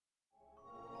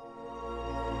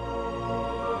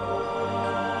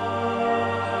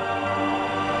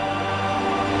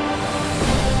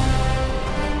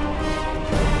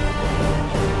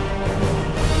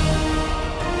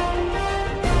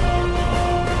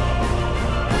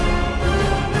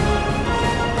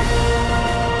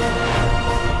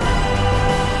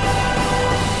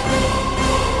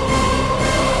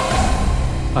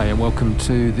and welcome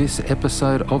to this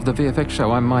episode of the VFX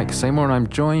Show. I'm Mike Seymour and I'm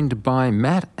joined by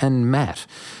Matt and Matt.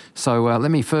 So let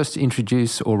me first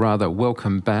introduce, or rather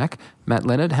welcome back, Matt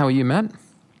Leonard. How are you, Matt?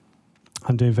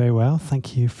 I'm doing very well.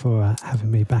 Thank you for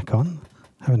having me back on.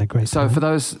 Having a great time. So for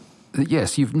those,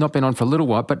 yes, you've not been on for a little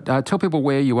while, but tell people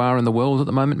where you are in the world at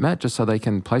the moment, Matt, just so they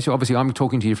can place you. Obviously, I'm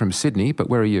talking to you from Sydney, but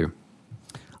where are you?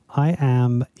 I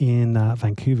am in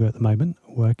Vancouver at the moment,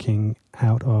 working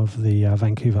out of the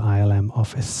Vancouver ILM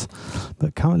office,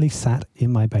 but currently sat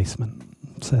in my basement.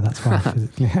 So that's where I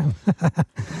physically am.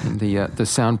 The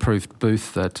soundproof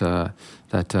booth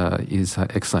that is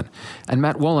excellent. And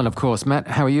Matt Wallen, of course. Matt,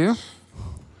 how are you?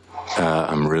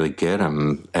 I'm really good.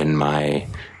 I'm in my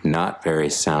not very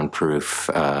soundproof,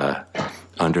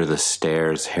 under the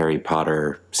stairs Harry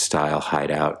Potter style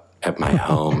hideout at my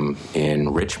home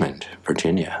in Richmond,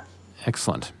 Virginia.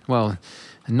 Excellent. Well,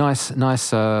 nice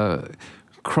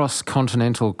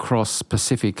cross-continental,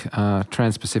 cross-Pacific,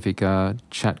 trans-Pacific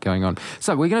chat going on.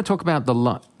 So we're going to talk about The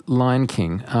Lion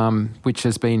King, which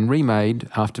has been remade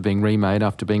after being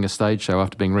a stage show,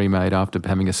 after being remade, after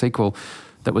having a sequel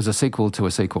that was a sequel to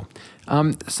a sequel.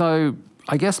 So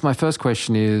I guess my first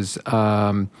question is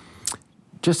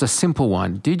just a simple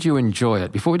one. Did you enjoy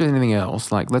it? Before we do anything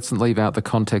else, let's leave out the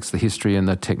context, the history and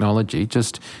the technology.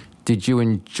 Just did you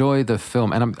enjoy the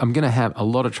film? And I'm going to have a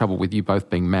lot of trouble with you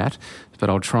both being Matt, but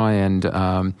I'll try and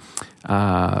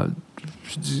I'll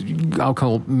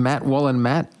call Matt Wallen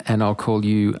Matt, and I'll call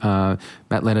you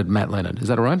Matt Leonard. Is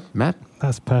that all right, Matt?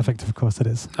 That's perfect. Of course it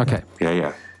is. Okay.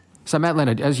 Yeah. So Matt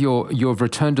Leonard, as you've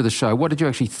returned to the show, what did you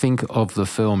actually think of the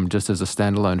film just as a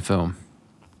standalone film?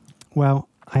 Well,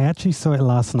 I actually saw it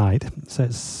last night, so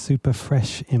it's super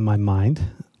fresh in my mind.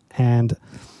 And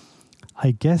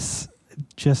I guess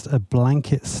just a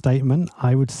blanket statement,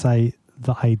 I would say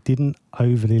that I didn't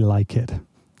overly like it.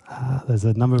 There's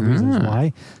a number of reasons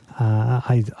why.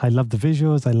 I love the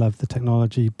visuals, I love the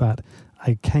technology, but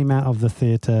I came out of the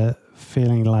theatre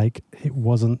feeling like it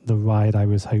wasn't the ride I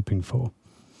was hoping for.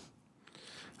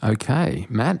 Okay.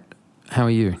 Matt, how are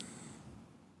you?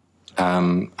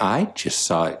 I just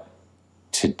saw it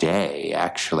today,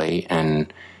 actually,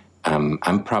 and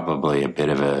I'm probably a bit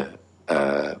of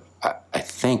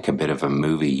a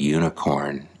movie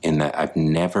unicorn in that I've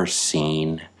never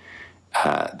seen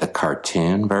the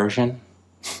cartoon version,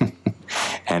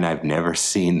 and I've never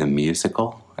seen the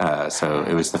musical. So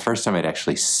it was the first time I'd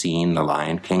actually seen The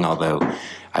Lion King, although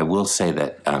I will say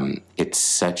that it's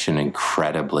such an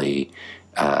incredibly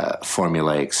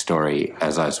formulaic story.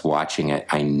 As I was watching it,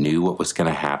 I knew what was going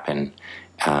to happen,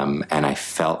 and I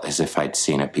felt as if I'd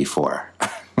seen it before.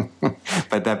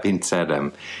 But that being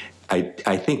said,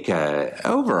 I think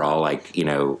overall,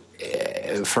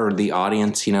 for the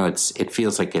audience, it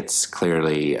feels like it's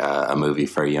clearly a movie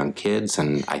for young kids,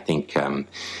 and I think,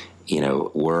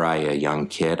 were I a young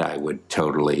kid, I would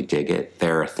totally dig it.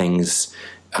 There are things,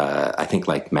 I think,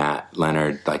 like Matt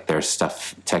Leonard, there's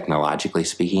stuff technologically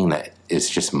speaking that is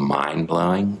just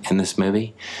mind-blowing in this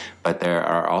movie, but there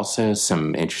are also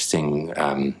some interesting,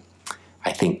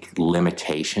 I think,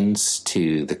 limitations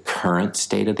to the current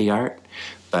state of the art.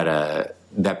 But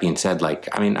that being said,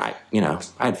 I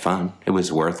had fun. It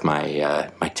was worth my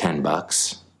my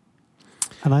 $10.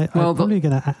 And I'm probably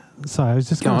going to. Sorry, I was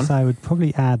just going to say I would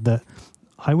probably add that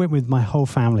I went with my whole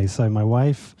family. So my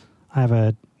wife, I have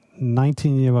a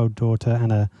 19-year-old daughter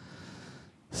and a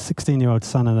 16-year-old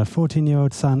son and a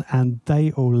 14-year-old son, and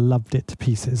they all loved it to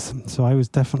pieces. So I was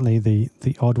definitely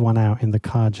the odd one out in the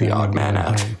car journey. The odd man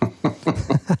out.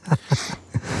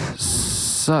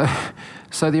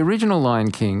 So the original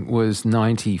Lion King was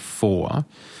 94.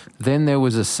 Then there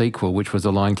was a sequel, which was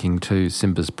The Lion King 2,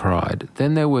 Simba's Pride.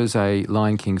 Then there was a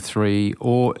Lion King 3,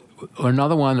 or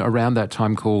another one around that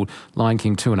time called Lion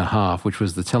King 2.5, which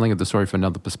was the telling of the story from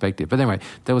another perspective. But anyway,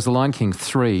 there was The Lion King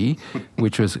 3,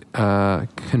 which was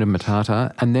Hakuna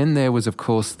Matata. And then there was, of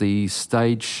course, the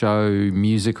stage show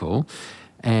musical.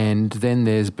 And then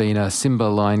there's been a Simba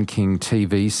Lion King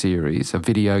TV series, a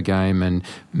video game, and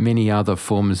many other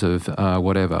forms of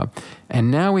whatever.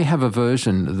 And now we have a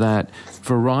version that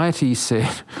Variety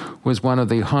said was one of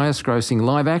the highest grossing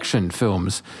live-action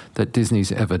films that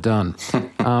Disney's ever done,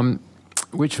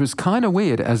 which was kind of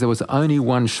weird, as there was only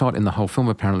one shot in the whole film,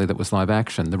 apparently, that was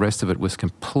live-action. The rest of it was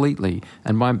completely,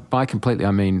 and by completely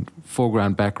I mean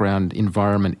foreground, background,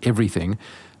 environment, everything,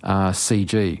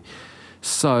 CG.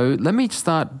 So let me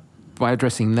start by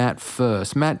addressing that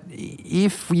first. Matt,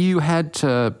 if you had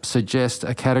to suggest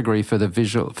a category for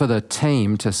the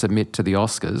team to submit to the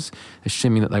Oscars,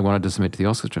 assuming that they wanted to submit to the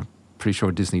Oscars, which I'm pretty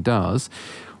sure Disney does,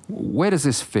 where does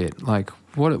this fit?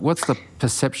 What's the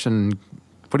perception?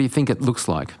 What do you think it looks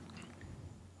like?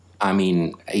 I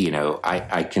mean,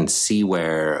 I can see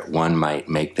where one might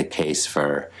make the case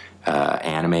for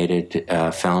animated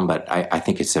film, but I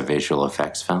think it's a visual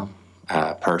effects film.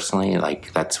 Personally,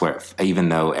 like that's where, even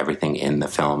though everything in the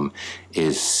film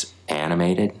is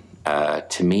animated,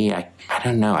 to me, I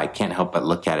don't know. I can't help but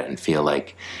look at it and feel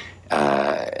like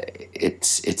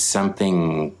it's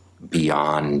something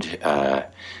beyond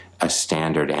a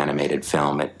standard animated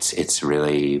film. It's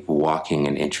really walking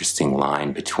an interesting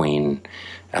line between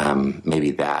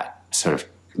maybe that sort of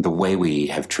the way we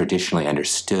have traditionally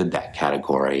understood that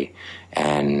category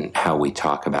and how we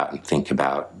talk about and think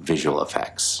about visual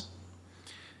effects.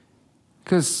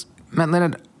 Because, Matt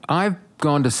Leonard, I've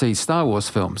gone to see Star Wars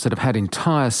films that have had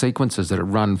entire sequences that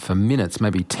have run for minutes,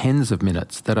 maybe tens of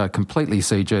minutes, that are completely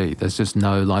CG. There's just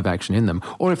no live action in them.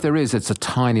 Or if there is, it's a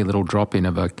tiny little drop-in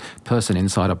of a person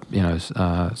inside a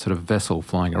sort of vessel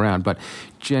flying around. But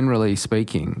generally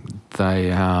speaking,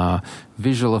 they are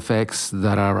visual effects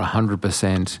that are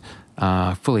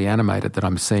 100% fully animated that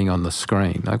I'm seeing on the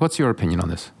screen. Like, what's your opinion on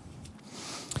this?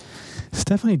 It's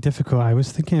definitely difficult. I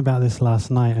was thinking about this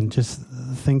last night and just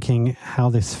thinking how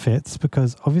this fits,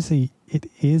 because obviously it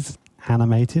is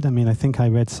animated. I mean, I think I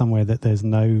read somewhere that there's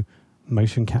no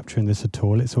motion capture in this at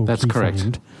all. It's all That's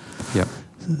correct. Yep.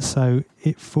 So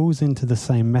it falls into the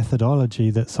same methodology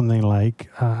that something like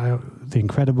The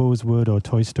Incredibles would, or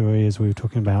Toy Story, as we were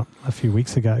talking about a few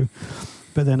weeks ago.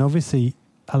 But then obviously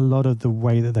a lot of the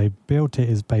way that they built it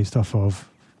is based off of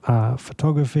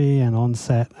photography and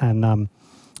on-set and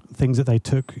things that they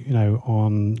took,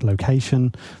 on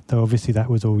location, though obviously that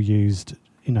was all used,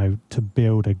 to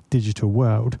build a digital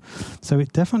world. So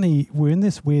it definitely, we're in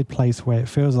this weird place where it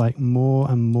feels like more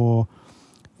and more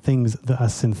things that are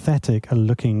synthetic are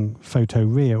looking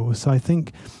photoreal. So I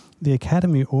think the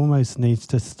Academy almost needs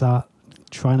to start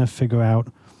trying to figure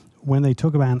out, when they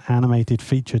talk about an animated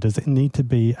feature, does it need to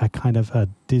be a kind of a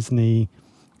Disney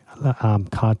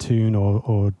cartoon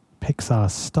or Pixar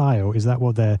style? Is that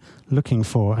what they're looking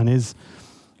for? And is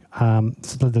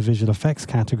sort of the visual effects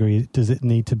category, does it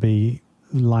need to be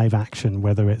live action,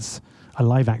 whether it's a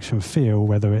live action feel,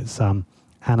 whether it's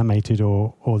animated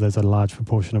or there's a large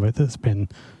proportion of it that's been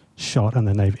shot and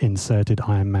then they've inserted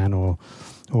Iron Man or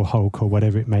Hulk or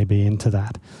whatever it may be into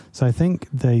that. So I think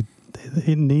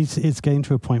it's getting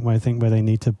to a point where they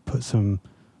need to put some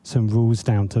rules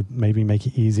down to maybe make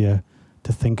it easier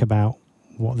to think about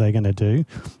what they're going to do.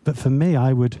 But for me,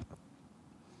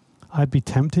 I'd be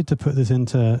tempted to put this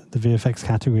into the VFX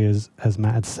category as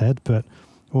Matt had said, but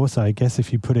also I guess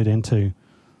if you put it into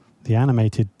the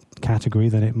animated category,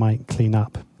 then it might clean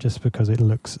up just because it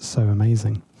looks so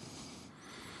amazing.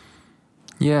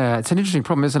 Yeah, it's an interesting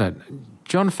problem, isn't it?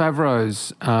 Jon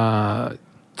Favreau's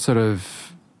sort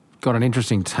of got an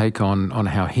interesting take on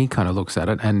how he kind of looks at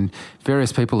it, and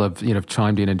various people have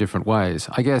chimed in different ways.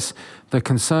 I guess the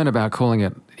concern about calling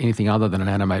it anything other than an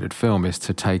animated film is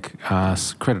to take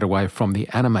credit away from the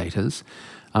animators,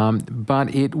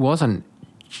 but it wasn't.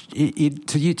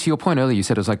 To your point earlier, you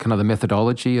said it was like kind of the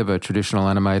methodology of a traditional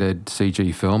animated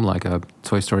CG film, like a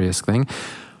Toy Story-esque thing.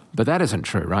 But that isn't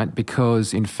true, right?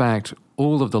 Because, in fact,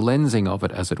 all of the lensing of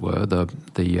it, as it were,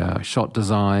 the shot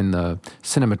design, the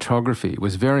cinematography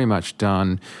was very much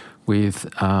done with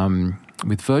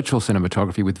virtual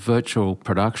cinematography, with virtual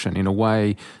production in a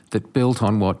way that built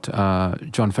on what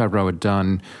Jon Favreau had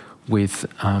done with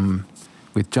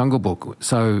Jungle Book.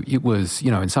 So it was,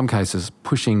 in some cases,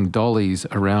 pushing dollies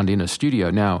around in a studio.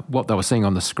 Now, what they were seeing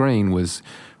on the screen was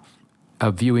a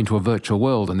view into a virtual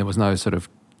world, and there was no sort of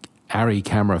Arri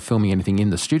camera filming anything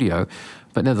in the studio,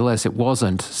 but nevertheless it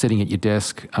wasn't sitting at your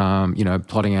desk,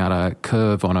 plotting out a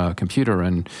curve on a computer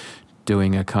and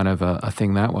doing a kind of a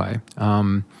thing that way.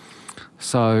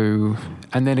 So,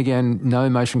 and then again, no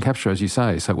motion capture, as you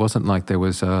say, so it wasn't like there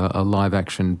was a live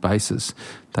action basis.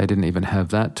 They didn't even have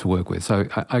that to work with. So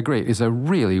I agree, it's a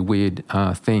really weird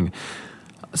thing.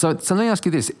 So let me ask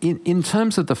you this. In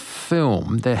terms of the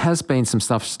film, there has been some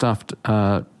stuff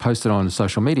posted on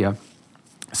social media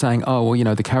saying,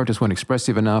 the characters weren't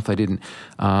expressive enough, they didn't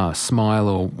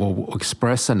smile or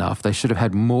express enough, they should have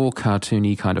had more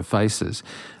cartoony kind of faces.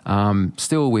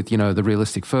 Still with, the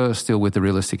realistic fur, still with the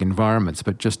realistic environments,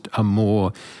 but just a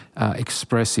more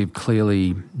expressive,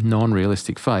 clearly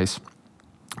non-realistic face.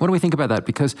 What do we think about that?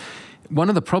 Because one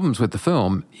of the problems with the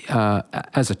film,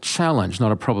 as a challenge,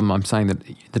 not a problem I'm saying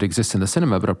that exists in the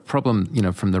cinema, but a problem,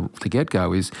 from the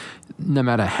get-go is no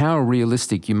matter how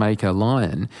realistic you make a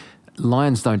lion,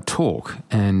 lions don't talk,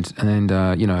 and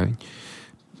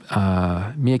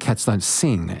meerkats don't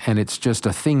sing, and it's just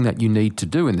a thing that you need to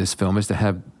do in this film is to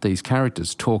have these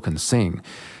characters talk and sing.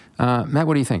 Matt,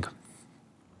 what do you think?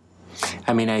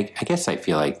 I mean, I guess I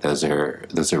feel like those are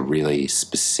really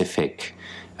specific.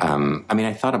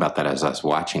 I thought about that as I was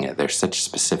watching it. There's such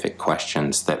specific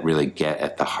questions that really get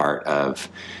at the heart of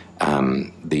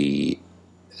the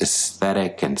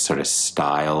aesthetic and sort of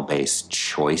style-based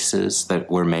choices that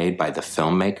were made by the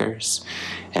filmmakers.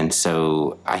 And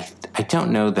so I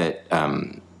don't know that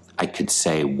I could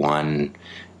say one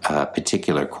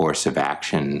particular course of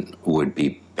action would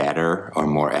be better or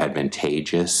more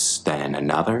advantageous than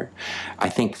another. I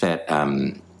think that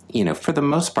for the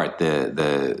most part,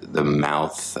 the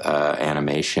mouth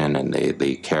animation and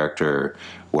the character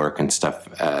work and stuff,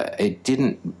 it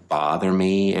didn't bother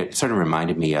me. It sort of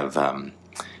reminded me of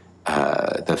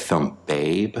the film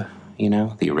Babe,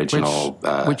 the original,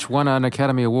 which won an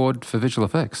Academy Award for visual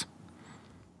effects.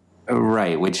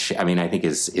 Right, which I think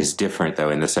is different though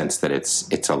in the sense that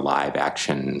it's a live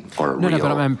action or real. No,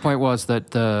 but my point was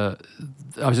that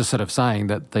I was just sort of saying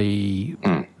that the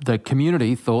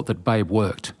community thought that Babe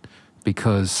worked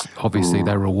because obviously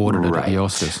they rewarded it at the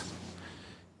Oscars.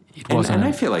 And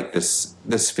I feel like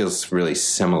this feels really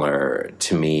similar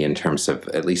to me in terms of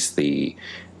at least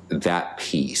that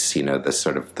piece, the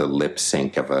sort of the lip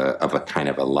sync of a kind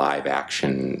of a live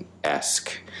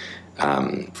action-esque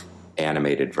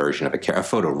animated version of a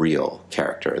photoreal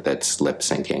character that's lip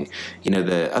syncing.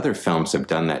 The other films have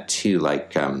done that too.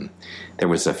 Like there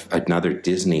was another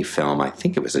Disney film, I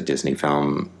think it was a Disney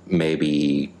film,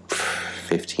 maybe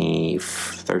 13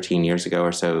 years ago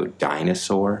or so,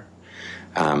 Dinosaur,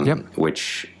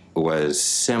 which was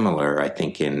similar, I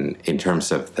think, in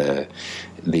terms of the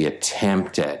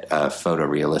attempt at a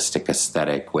photorealistic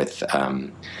aesthetic with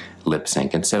lip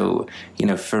sync. And so,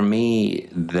 for me,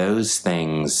 those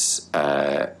things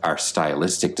are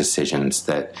stylistic decisions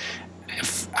that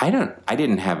I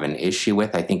didn't have an issue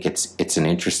with. I think it's an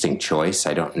interesting choice.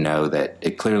 I don't know that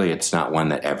it's not one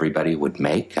that everybody would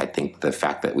make. I think the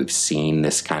fact that we've seen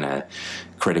this kind of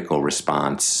critical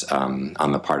response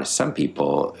on the part of some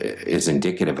people is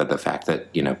indicative of the fact that,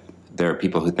 there are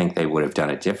people who think they would have done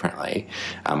it differently,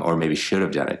 or maybe should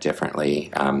have done it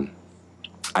differently.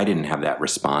 I didn't have that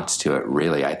response to it,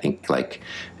 really. I think, like,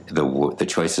 the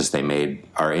choices they made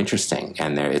are interesting,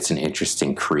 and it's an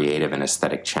interesting creative and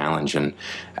aesthetic challenge. And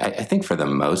I think for the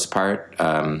most part,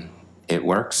 it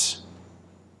works.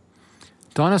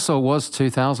 Dinosaur was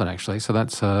 2000, actually, so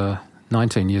that's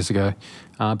 19 years ago.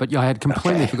 But I had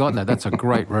completely forgotten that. That's a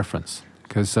great reference,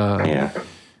 because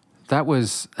that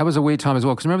was a weird time as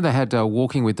well. Because remember they had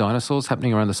Walking with Dinosaurs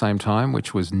happening around the same time,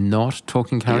 which was not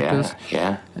talking characters.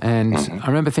 Yeah. And I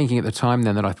remember thinking at the time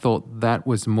then that I thought that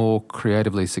was more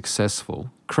creatively successful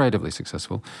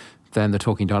than the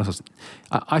talking dinosaurs.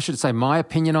 I should say my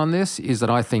opinion on this is that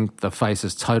I think the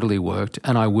faces totally worked,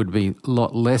 and I would be a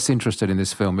lot less interested in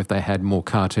this film if they had more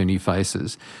cartoony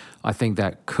faces. I think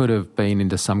that could have been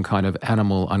into some kind of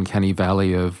animal uncanny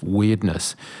valley of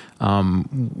weirdness.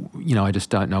 I just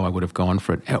don't know I would have gone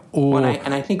for it.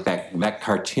 I think that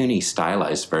cartoony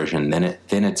stylized version, then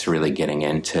it's really getting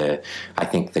into, I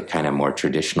think, the kind of more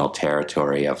traditional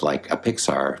territory of like a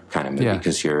Pixar kind of movie,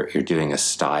 because you're doing a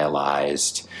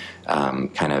stylized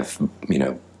kind of,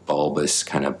 bulbous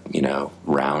kind of,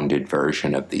 rounded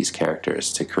version of these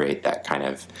characters to create that kind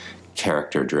of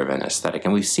character-driven aesthetic.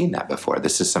 And we've seen that before.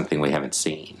 This is something we haven't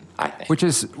seen, I think. Which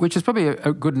is probably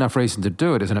a good enough reason to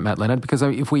do it, isn't it, Matt Leonard? Because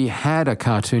if we had a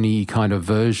cartoony kind of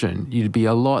version, there'd be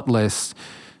a lot less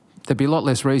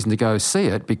reason to go see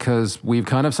it, because we've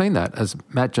kind of seen that. As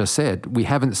Matt just said, we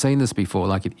haven't seen this before.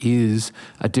 Like, it is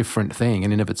a different thing,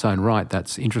 and in of its own right,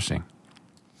 that's interesting.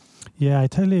 Yeah, I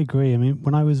totally agree. I mean,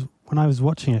 when I was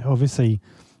watching it, obviously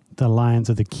the lions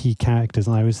are the key characters,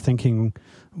 and I was thinking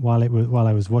while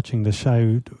I was watching the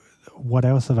show, what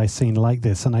else have I seen like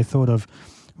this? And I thought of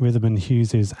Rhythm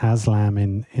Hughes' Aslan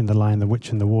in The Lion, the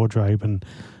Witch, and the Wardrobe, and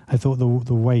I thought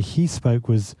the way he spoke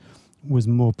was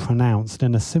more pronounced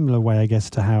in a similar way, I guess,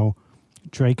 to how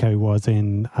Draco was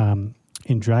in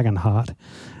Dragonheart.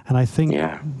 And I think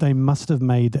they must have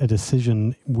made a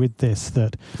decision with this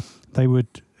that they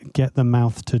would get the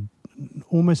mouth to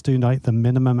almost do like the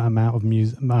minimum amount of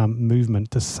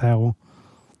movement to sell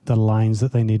the lines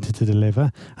that they needed to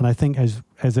deliver. And I think, as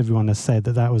everyone has said,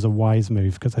 that was a wise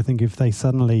move, because I think if they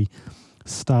suddenly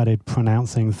started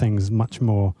pronouncing things much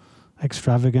more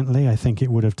extravagantly, I think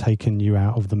it would have taken you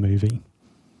out of the movie.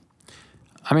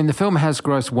 I mean, the film has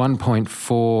grossed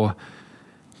 $1.4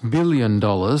 billion.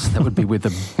 That would be with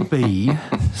a B.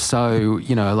 So,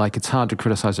 it's hard to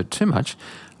criticize it too much.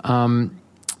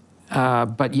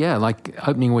 But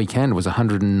opening weekend was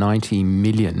 190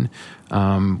 million,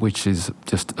 which is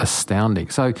just astounding.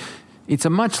 So it's a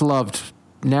much loved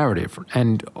narrative.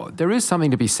 And there is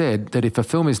something to be said that if a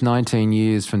film is 19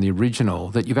 years from the original,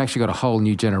 that you've actually got a whole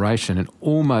new generation and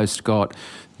almost got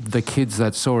the kids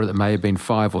that saw it that may have been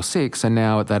 5 or 6 and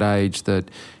now at that age that,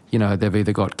 you know, they've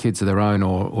either got kids of their own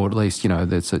or at least, you know,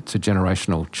 it's a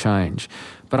generational change.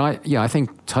 But I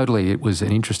think totally it was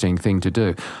an interesting thing to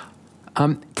do.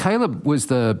 Caleb was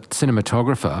the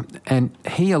cinematographer, and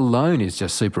he alone is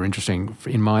just super interesting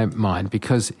in my mind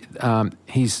because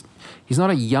he's not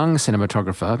a young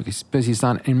cinematographer because he's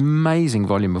done an amazing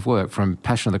volume of work from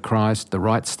Passion of the Christ, The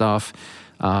Right Stuff,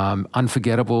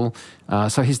 Unforgettable.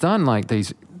 So he's done like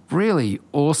these really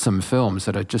awesome films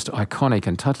that are just iconic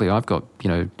and totally. I've got, you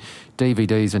know,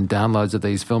 DVDs and downloads of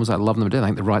these films. I love them to death. I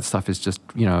think The Right Stuff is just,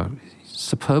 you know,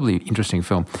 superbly interesting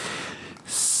film.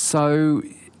 So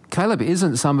Caleb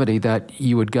isn't somebody that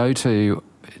you would go to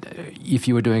if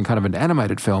you were doing kind of an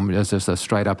animated film as just a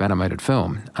straight-up animated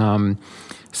film.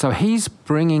 So he's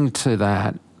bringing to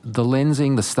that the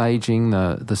lensing, the staging,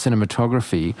 the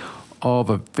cinematography of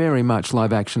a very much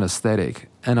live-action aesthetic.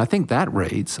 And I think that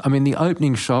reads, I mean, the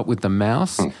opening shot with the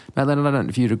mouse, Madeline, I don't know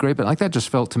if you'd agree, but like that just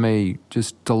felt to me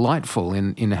just delightful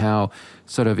in how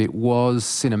sort of it was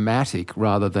cinematic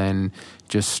rather than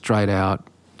just straight-out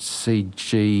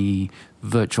CG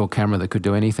virtual camera that could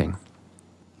do anything.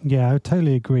 Yeah, I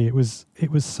totally agree. It was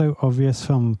so obvious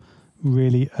from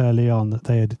really early on that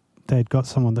they had got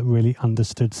someone that really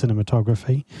understood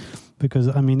cinematography, because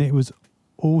I mean it was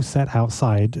all set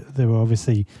outside. There were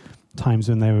obviously times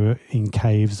when they were in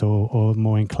caves or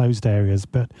more enclosed areas,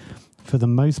 but for the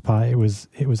most part it was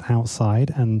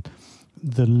outside, and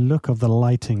the look of the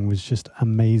lighting was just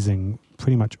amazing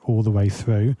pretty much all the way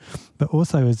through. But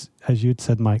also, as you'd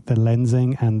said, Mike, the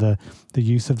lensing and the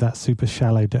use of that super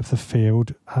shallow depth of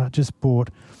field just brought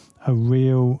a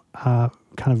real kind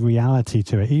of reality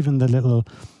to it. Even the little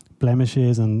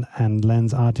blemishes and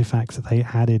lens artifacts that they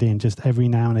added in just every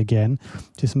now and again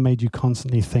just made you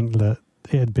constantly think that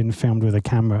it had been filmed with a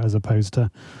camera as opposed to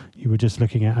you were just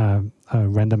looking at a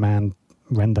render man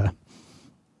render.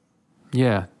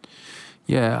 Yeah.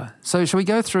 Yeah. So shall we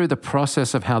go through the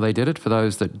process of how they did it for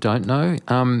those that don't know?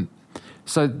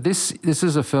 So this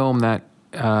is a film that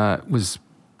was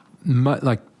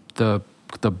like the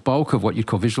bulk of what you'd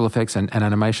call visual effects and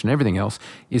animation and everything else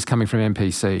is coming from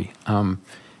MPC.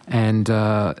 And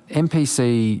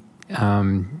MPC,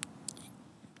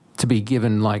 to be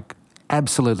given like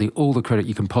absolutely all the credit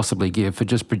you can possibly give for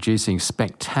just producing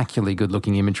spectacularly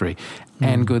good-looking imagery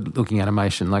and good-looking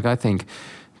animation. Like I think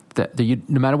that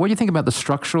no matter what you think about the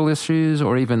structural issues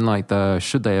or even like the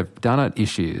should they have done it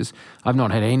issues, I've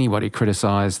not had anybody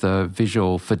criticize the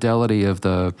visual fidelity of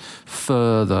the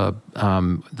fur, the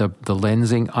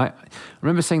lensing. I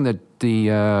remember seeing the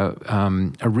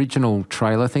original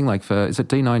trailer thing, like for, is it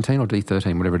D19 or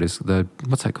D13, whatever it is?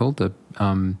 What's that called? The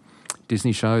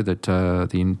Disney show that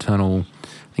the internal,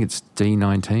 I think it's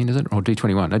D19, is it? Or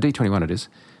D21? No, D21 it is.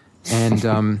 And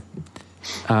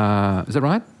is that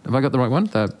right? Have I got the right one?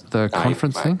 The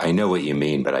conference thing? I know what you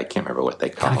mean, but I can't remember what they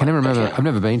call it. I can never remember. I've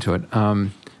never been to it. I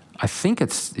think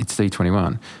it's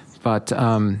D21. But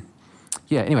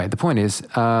yeah, anyway, the point is it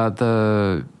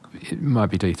might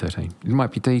be D13. It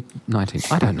might be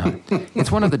D19. I don't know.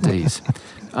 It's one of the Ds.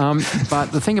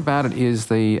 But the thing about it is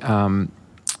they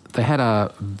had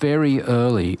a very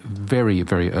early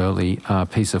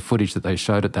piece of footage that they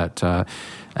showed at that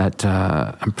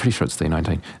I'm pretty sure it's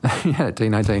D19. Yeah,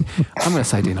 D19. I'm going to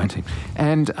say D19.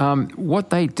 And what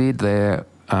they did there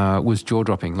was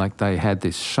jaw-dropping. Like they had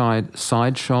this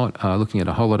side shot looking at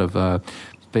a whole lot of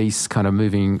beasts kind of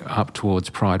moving up towards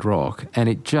Pride Rock, and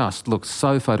it just looked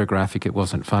so photographic it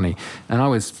wasn't funny. And I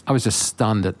was just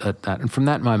stunned at that. And from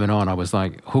that moment on, I was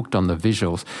like hooked on the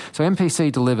visuals. So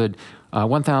MPC delivered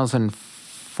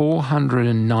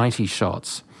 1,490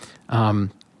 shots.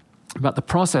 But the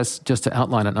process, just to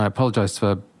outline it, and I apologise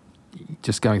for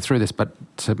just going through this, but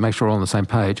to make sure we're all on the same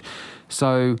page.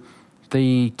 So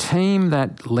the team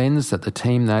that lensed it, the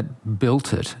team that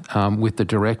built it with the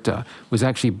director, was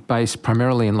actually based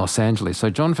primarily in Los Angeles. So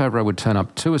Jon Favreau would turn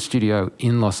up to a studio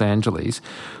in Los Angeles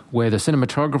where the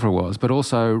cinematographer was, but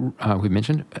also, we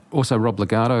mentioned, also Rob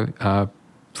Legato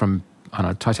from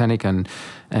Titanic and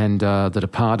The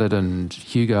Departed and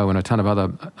Hugo and a ton of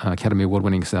other Academy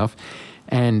Award-winning stuff.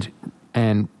 And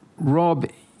Rob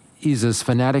is as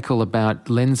fanatical about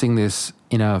lensing this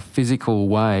in a physical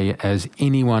way as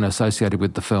anyone associated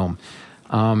with the film.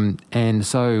 And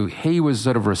so he was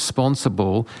sort of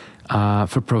responsible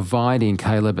for providing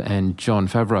Caleb and Jon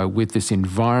Favreau with this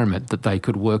environment that they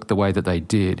could work the way that they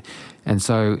did. And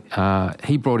so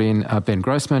he brought in Ben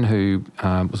Grossman, who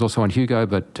was also on Hugo,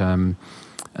 but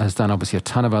has done obviously a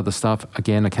ton of other stuff,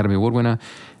 again, Academy Award winner.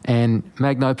 And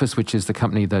Magnopus, which is the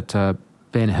company that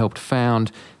Ben helped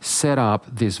found, set up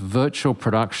this virtual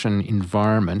production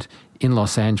environment in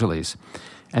Los Angeles.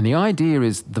 And the idea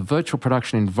is the virtual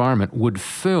production environment would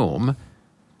film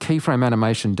keyframe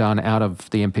animation done out of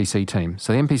the MPC team.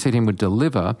 So the MPC team would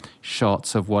deliver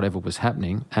shots of whatever was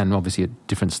happening, and obviously at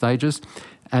different stages.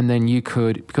 And then you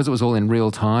could, because it was all in real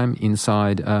time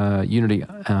inside Unity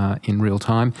in real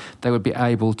time, they would be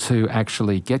able to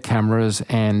actually get cameras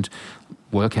and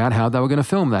work out how they were going to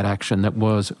film that action that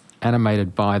was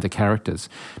animated by the characters.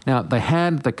 Now, they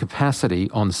had the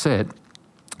capacity on set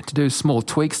to do small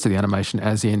tweaks to the animation,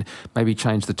 as in maybe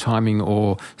change the timing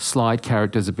or slide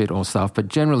characters a bit or stuff. But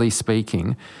generally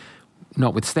speaking,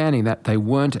 notwithstanding that, they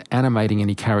weren't animating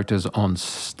any characters on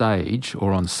stage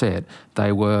or on set.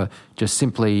 They were just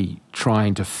simply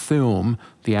trying to film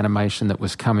the animation that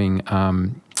was coming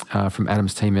from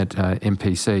Adam's team at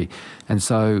MPC. And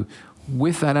so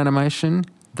with that animation,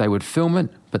 they would film it,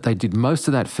 but they did most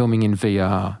of that filming in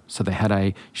VR. So they had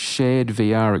a shared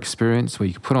VR experience where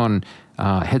you could put on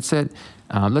a headset.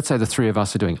 Let's say the three of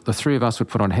us are doing it. The three of us would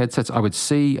put on headsets. I would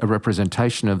see a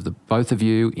representation of the both of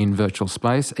you in virtual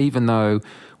space. Even though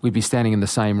we'd be standing in the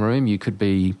same room, you could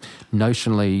be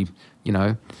notionally,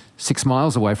 6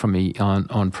 miles away from me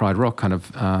on Pride Rock kind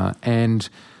of. And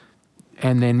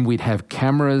then we'd have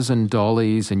cameras and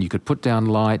dollies, and you could put down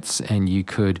lights, and you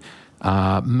could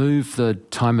move the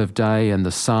time of day and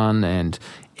the sun and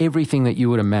everything that you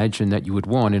would imagine that you would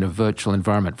want in a virtual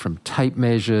environment, from tape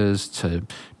measures to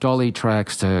dolly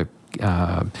tracks to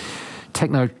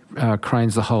techno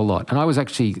cranes, the whole lot. And I was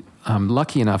actually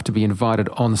lucky enough to be invited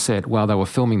on set while they were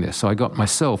filming this. So I got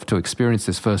myself to experience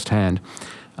this firsthand.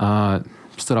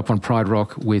 Stood up on Pride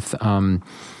Rock with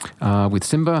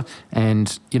Simba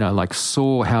and,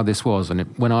 saw how this was. And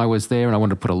when I was there and I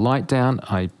wanted to put a light down,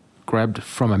 I grabbed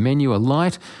from a menu a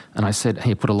light and I said,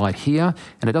 hey, put a light here.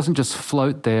 And it doesn't just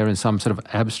float there in some sort of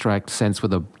abstract sense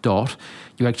with a dot.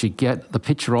 You actually get the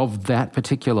picture of that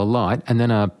particular light, and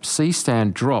then a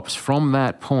C-stand drops from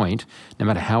that point, no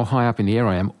matter how high up in the air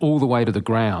I am, all the way to the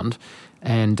ground,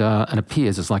 and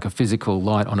appears as like a physical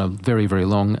light on a very, very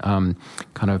long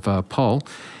pole.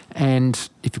 And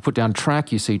if you put down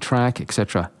track, you see track,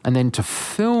 etc. And then to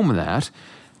film that,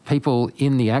 people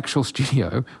in the actual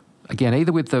studio, again,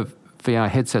 either with the VR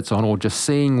headsets on or just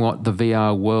seeing what the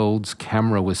VR world's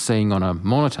camera was seeing on a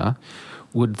monitor,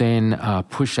 would then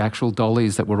push actual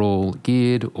dollies that were all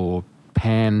geared, or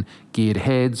pan geared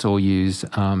heads, or use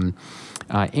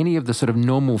any of the sort of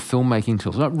normal filmmaking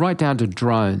tools, right down to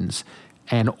drones.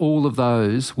 And all of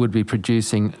those would be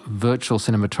producing virtual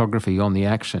cinematography on the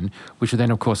action, which would then,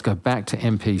 of course, go back to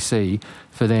MPC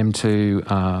for them to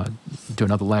do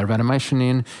another layer of animation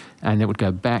in, and it would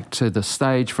go back to the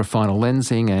stage for final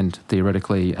lensing and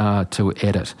theoretically to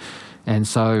edit. And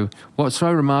so what's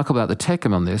so remarkable about the tech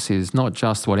on this is not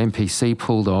just what MPC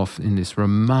pulled off in this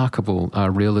remarkable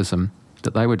realism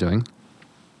that they were doing,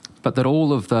 but that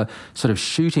all of the sort of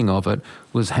shooting of it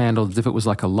was handled as if it was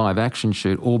like a live action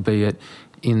shoot, albeit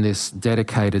in this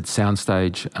dedicated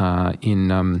soundstage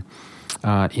in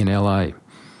LA.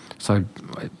 So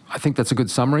I think that's a good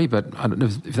summary, but I don't know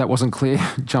if that wasn't clear.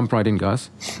 Jump right in,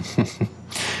 guys.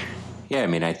 Yeah, I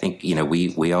mean, I think,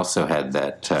 we also had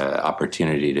that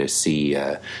opportunity to see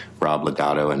Rob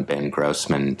Legato and Ben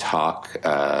Grossman talk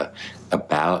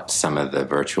about some of the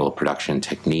virtual production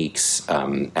techniques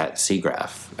at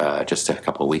SIGGRAPH just a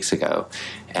couple of weeks ago.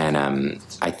 And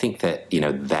I think that,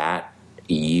 that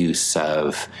use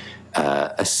of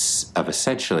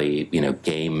essentially,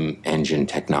 game engine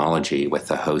technology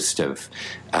with a host of,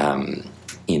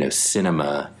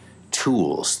 cinema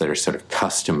tools that are sort of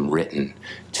custom written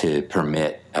to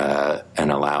permit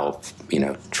and allow,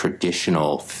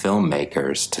 traditional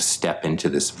filmmakers to step into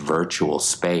this virtual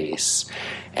space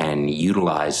and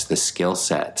utilize the skill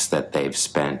sets that they've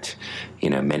spent,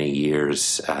 many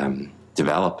years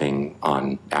developing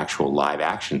on actual live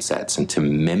action sets, and to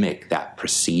mimic that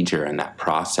procedure and that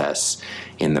process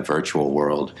in the virtual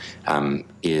world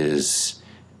is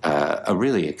a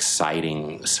really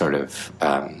exciting sort of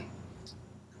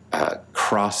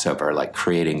crossover, like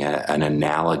creating an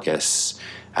analogous,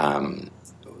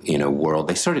 world.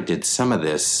 They sort of did some of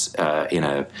this in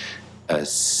a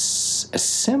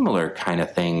similar kind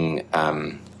of thing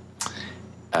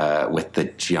with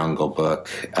the Jungle Book,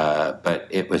 but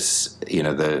it was,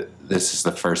 this is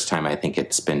the first time I think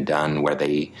it's been done where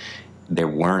there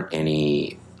weren't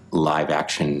any live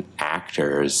action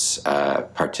actors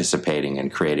participating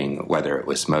and creating, whether it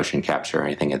was motion capture or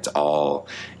anything. It's all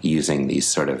using these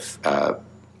sort of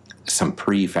some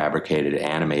prefabricated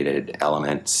animated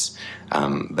elements,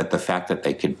 but the fact that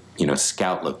they could,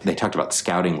 they talked about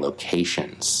scouting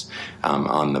locations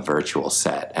on the virtual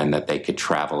set, and that they could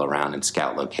travel around and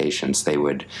scout locations. They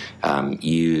would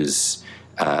use,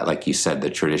 like you said, the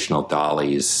traditional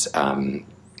dollies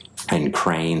and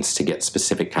cranes to get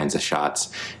specific kinds of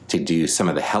shots. To do some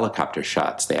of the helicopter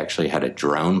shots, they actually had a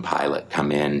drone pilot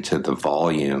come in to the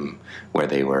volume where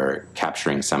they were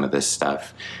capturing some of this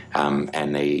stuff,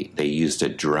 and they used a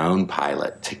drone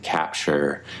pilot to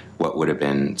capture what would have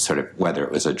been sort of, whether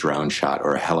it was a drone shot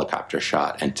or a helicopter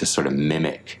shot, and to sort of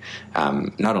mimic,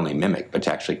 not only mimic, but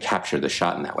to actually capture the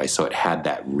shot in that way. So it had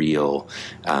that real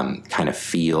kind of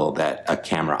feel that a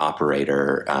camera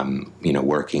operator,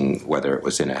 working, whether it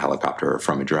was in a helicopter or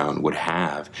from a drone, would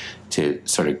have, to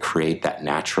sort of create that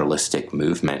naturalistic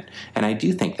movement. And I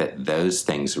do think that those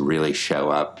things really show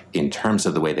up in terms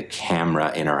of the way the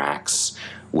camera interacts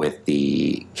with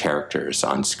the characters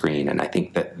on screen. And I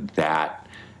think that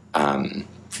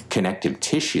connective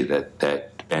tissue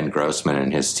that Ben Grossman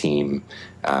and his team,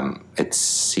 it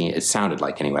sounded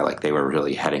like, anyway, like they were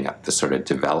really heading up the sort of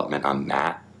development on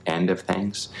that end of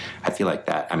things. I feel like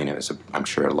that, it was, I'm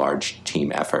sure, a large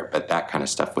team effort, but that kind of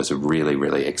stuff was really,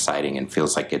 really exciting, and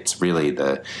feels like it's really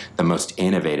the most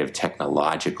innovative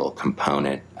technological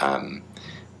component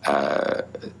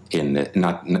in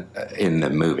the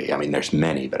movie. There's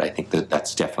many, but I think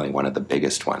that's definitely one of the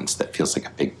biggest ones that feels like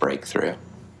a big breakthrough.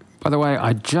 By the way,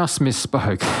 I just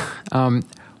misspoke.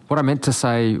 What I meant to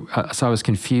say, so I was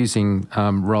confusing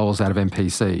roles out of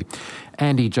MPC.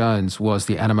 Andy Jones was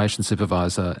the animation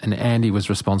supervisor, and Andy was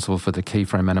responsible for the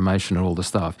keyframe animation and all the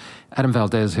stuff. Adam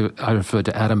Valdez, who I referred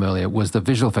to Adam earlier, was the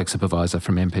visual effects supervisor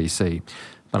from MPC.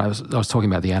 But I was talking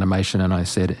about the animation, and I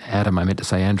said Adam. I meant to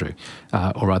say Andrew,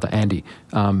 or rather Andy.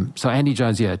 So Andy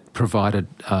Jones, provided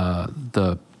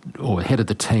headed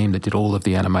the team that did all of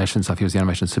the animation stuff. He was the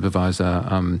animation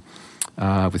supervisor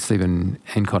with Stephen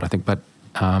Encott, I think. But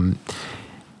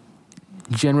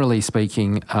generally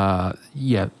speaking,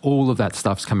 all of that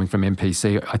stuff's coming from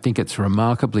MPC. I think it's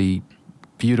remarkably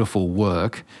beautiful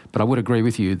work, but I would agree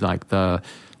with you, like the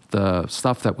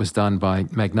stuff that was done by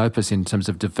Magnopus in terms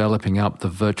of developing up the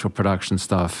virtual production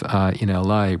stuff in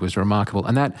LA was remarkable.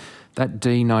 And that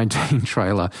D19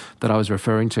 trailer that I was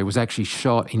referring to was actually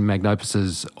shot in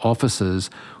Magnopus's offices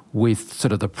with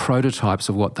sort of the prototypes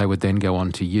of what they would then go on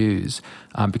to use,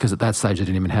 because at that stage they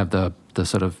didn't even have the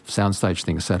sort of soundstage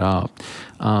thing set up,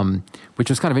 which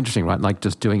was kind of interesting, right? Like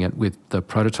just doing it with the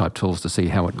prototype tools to see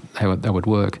how that would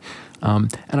work.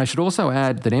 And I should also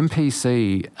add that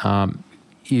MPC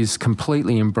is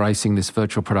completely embracing this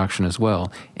virtual production as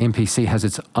well. MPC has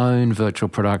its own virtual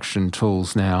production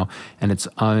tools now, and its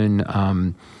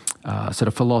own sort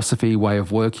of philosophy, way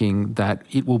of working that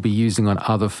it will be using on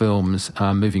other films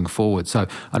moving forward. So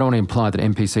I don't want to imply that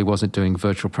MPC wasn't doing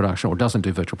virtual production or doesn't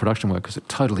do virtual production work, because it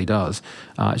totally does.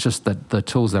 It's just that the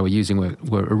tools they were using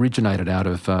were originated out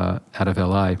of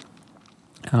LA.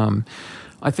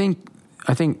 I think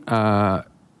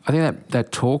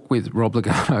that talk with Rob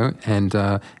Legato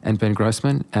and Ben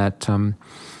Grossman at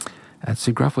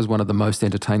SIGGRAPH was one of the most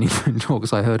entertaining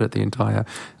talks I heard at the entire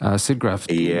SIGGRAPH.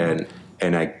 Yeah,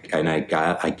 and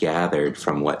I gathered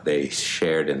from what they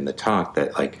shared in the talk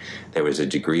that, like, there was a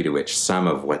degree to which some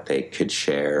of what they could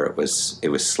share it was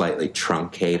slightly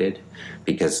truncated,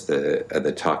 because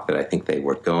the talk that I think they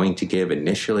were going to give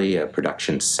initially, a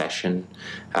production session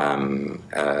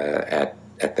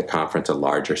at the conference, a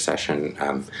larger session,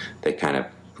 they kind of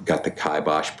got the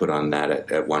kibosh put on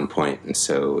that at one point, and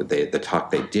so the talk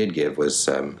they did give was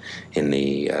in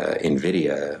the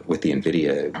NVIDIA, with the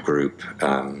NVIDIA group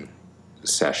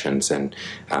sessions, and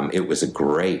it was a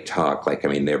great talk. Like,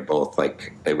 they're both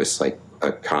like, it was like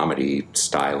a comedy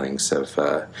stylings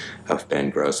of Ben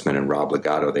Grossman and Rob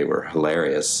Legato. They were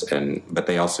hilarious, but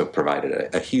they also provided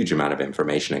a huge amount of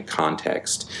information and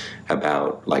context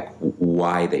about, like,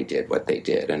 why they did what they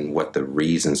did and what the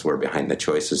reasons were behind the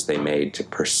choices they made to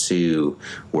pursue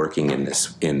working in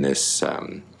this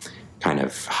kind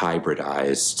of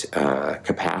hybridized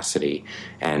capacity.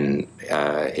 And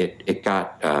it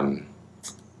got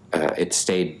it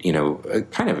stayed,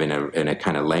 kind of in a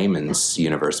kind of layman's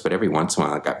universe, but every once in a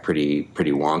while it got pretty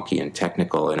wonky and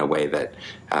technical in a way that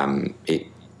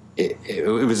it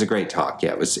was a great talk.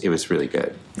 Yeah, it was really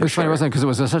good. It was funny, wasn't it? Because it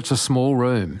was such a small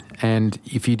room, and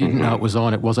if you didn't know it was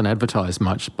on, it wasn't advertised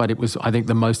much, but it was, I think,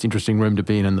 the most interesting room to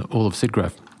be in all of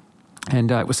SIGGRAPH.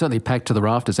 And it was certainly packed to the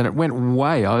rafters, and it went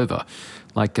way over.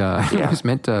 Like it was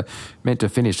meant to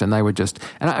finish, and they were just.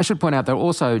 And I should point out, they were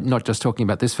also not just talking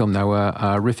about this film; they were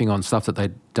riffing on stuff that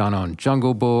they'd done on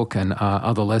Jungle Book and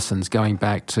other lessons, going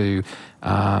back to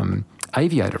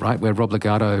Aviator, right, where Rob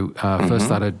Legato first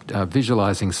started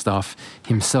visualizing stuff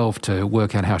himself to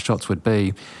work out how shots would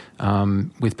be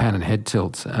with pan and head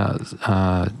tilts.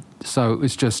 So it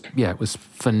was just, it was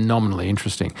phenomenally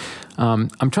interesting.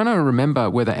 I'm trying to remember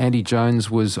whether Andy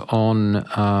Jones was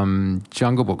on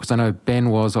Jungle Book, because I know Ben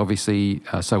was, obviously,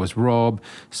 so was Rob,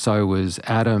 so was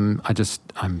Adam.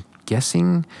 I'm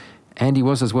guessing Andy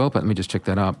was as well, but let me just check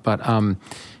that up. But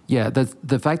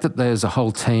the fact that there's a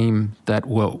whole team that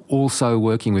were also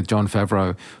working with Jon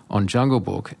Favreau on Jungle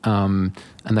Book, and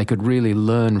they could really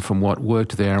learn from what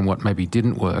worked there and what maybe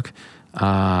didn't work,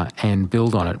 and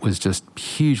build on it, was just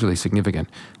hugely significant.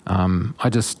 I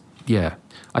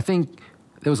think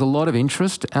there was a lot of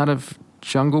interest out of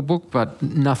Jungle Book, but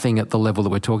nothing at the level that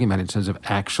we're talking about in terms of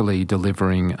actually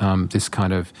delivering this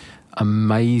kind of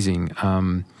amazing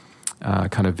kind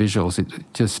of visuals. It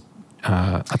just,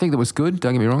 I think that was good,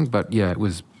 don't get me wrong, but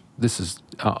this is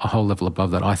a whole level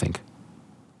above that, I think.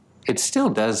 It still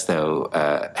does, though,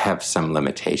 have some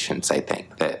limitations, I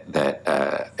think, that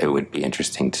it would be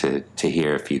interesting to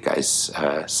hear if you guys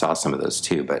saw some of those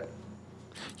too. But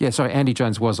yeah, sorry, Andy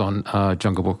Jones was on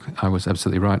Jungle Book. I was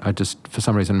absolutely right. I just, for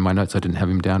some reason in my notes, I didn't have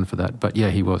him down for that. But yeah,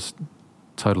 he was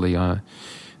totally he was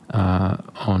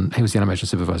the animation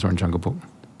supervisor on Jungle Book.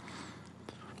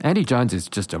 Andy Jones is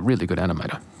just a really good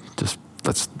animator. Just,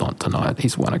 let's not deny it.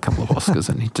 He's won a couple of Oscars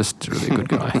and he's just a really good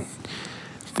guy.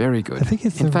 Very good.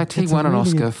 In fact, he won an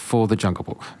Oscar for The Jungle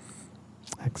Book.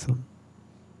 Excellent.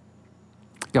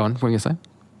 Go on, what were you going to say?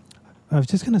 I was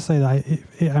just going to say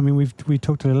that, we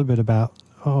talked a little bit about,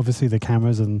 obviously, the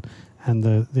cameras and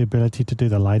the ability to do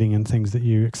the lighting and things that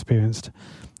you experienced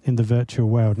in the virtual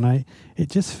world. And it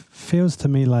just feels to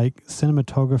me like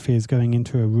cinematography is going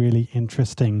into a really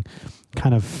interesting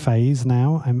kind of phase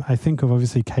now. I think of,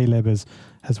 obviously, Caleb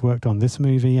has worked on this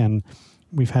movie, and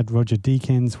we've had Roger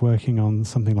Deakins working on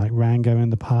something like Rango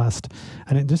in the past.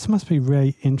 And it just must be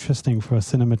really interesting for a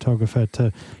cinematographer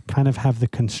to kind of have the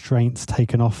constraints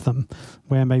taken off them,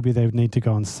 where maybe they would need to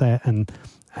go on set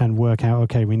and work out,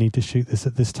 okay, we need to shoot this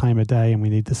at this time of day, and we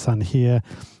need the sun here,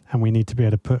 and we need to be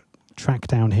able to put track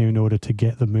down here in order to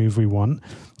get the move we want.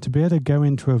 To be able to go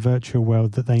into a virtual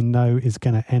world that they know is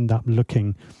going to end up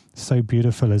looking so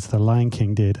beautiful as The Lion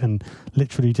King did, and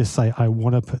literally just say, I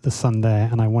want to put the sun there,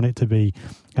 and I want it to be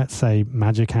at, say,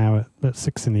 magic hour at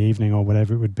 6 p.m. or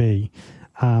whatever it would be,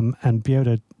 and be able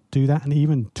to do that and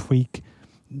even tweak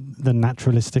the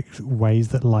naturalistic ways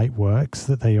that light works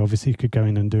that they obviously could go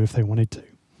in and do if they wanted to.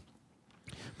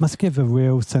 Must give a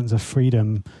real sense of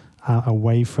freedom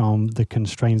away from the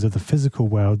constraints of the physical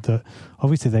world that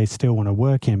obviously they still want to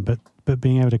work in, but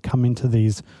being able to come into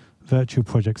these virtual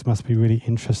projects must be really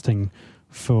interesting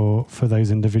for those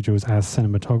individuals as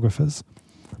cinematographers.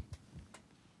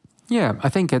 Yeah, I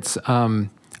think it's.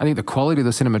 I think the quality of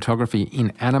the cinematography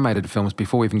in animated films,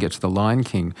 before we even get to The Lion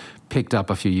King, picked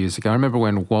up a few years ago. I remember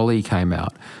when WALL-E came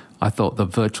out, I thought the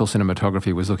virtual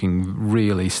cinematography was looking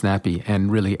really snappy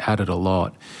and really added a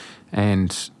lot.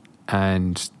 And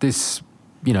this,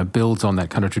 builds on that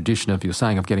kind of tradition of, you're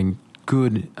saying, of getting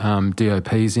good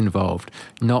DOPs involved,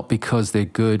 not because they're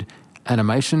good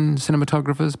animation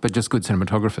cinematographers, but just good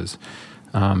cinematographers.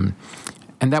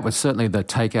 And that was certainly the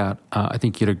takeout, I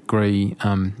think you'd agree,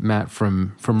 Matt,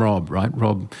 from Rob, right?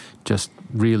 Rob just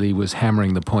really was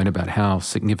hammering the point about how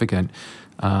significant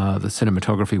the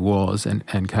cinematography was,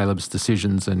 and Caleb's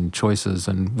decisions and choices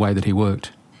and way that he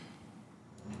worked.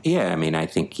 Yeah, I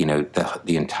think,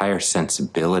 the entire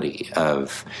sensibility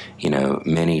of,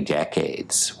 many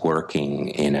decades working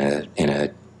in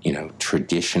a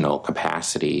traditional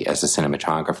capacity as a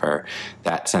cinematographer,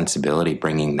 that sensibility,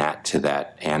 bringing that to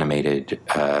that animated,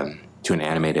 to an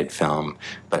animated film,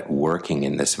 but working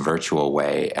in this virtual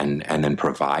way, and then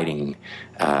providing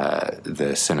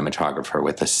the cinematographer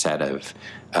with a set of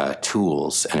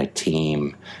tools and a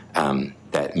team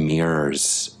that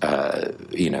mirrors,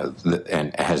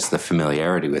 and has the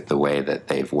familiarity with the way that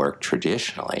they've worked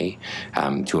traditionally,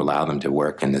 to allow them to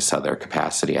work in this other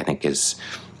capacity, I think is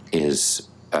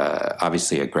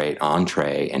obviously a great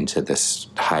entree into this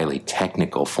highly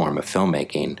technical form of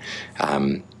filmmaking.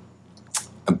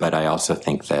 But I also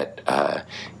think that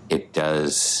it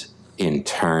does, in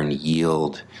turn,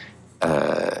 yield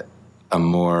a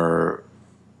more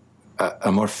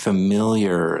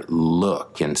familiar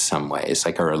look in some ways,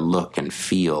 or a look and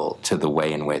feel to the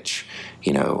way in which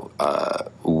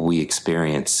we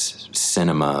experience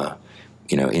cinema,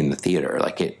 in the theater.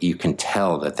 Like you can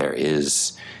tell that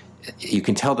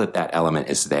that element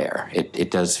is there.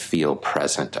 It does feel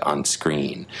present on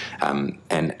screen.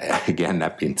 And again,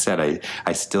 that being said,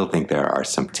 I still think there are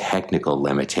some technical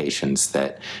limitations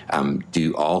that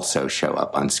do also show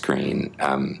up on screen.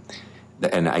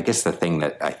 And I guess the thing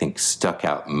that I think stuck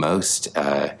out most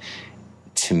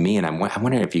to me, and I'm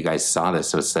wondering if you guys saw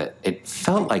this, was that it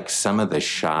felt like some of the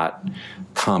shot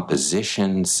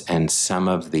compositions and some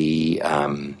of the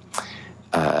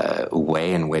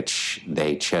way in which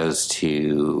they chose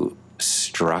to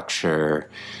structure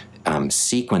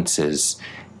sequences,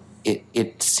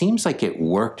 it seems like it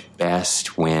worked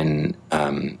best when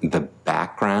the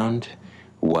background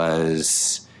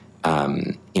was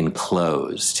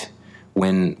enclosed.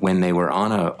 When they were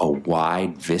on a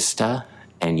wide vista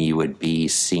and you would be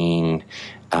seeing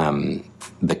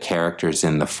the characters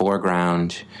in the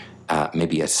foreground,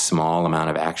 maybe a small amount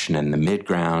of action in the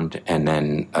midground, and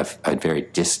then a very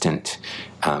distant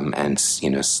and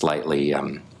slightly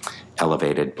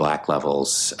elevated black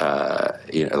levels,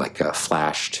 like a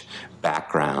flashed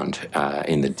background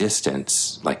in the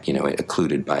distance, like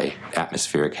occluded by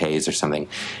atmospheric haze or something.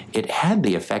 It had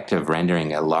the effect of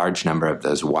rendering a large number of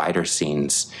those wider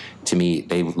scenes. To me,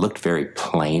 they looked very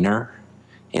planar,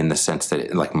 in the sense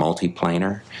that like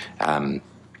multiplanar.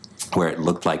 Where it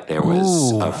looked like there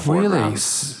was a foreground.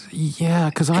 Really? Yeah,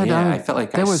 because I felt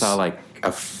like I saw like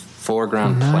a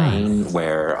foreground plane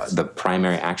where the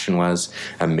primary action was,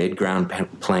 a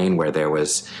midground plane where there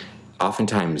was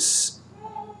oftentimes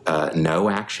no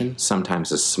action,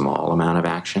 sometimes a small amount of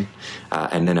action,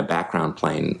 and then a background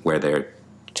plane where there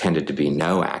tended to be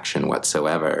no action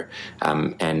whatsoever,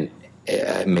 and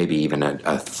maybe even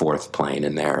a fourth plane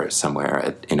in there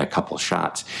somewhere in a couple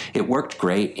shots. It worked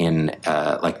great in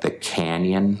like the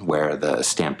canyon where the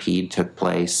stampede took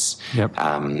place. Yep.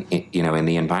 In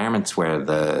the environments where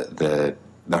the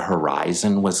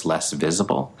horizon was less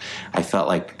visible, I felt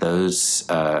like those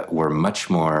were much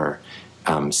more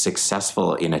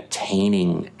successful in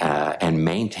attaining and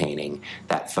maintaining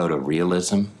that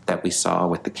photorealism that we saw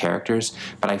with the characters.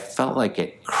 But I felt like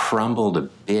it crumbled a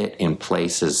bit in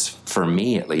places, for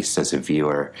me at least as a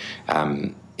viewer.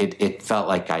 It felt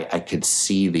like I could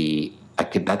see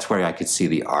that's where I could see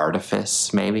the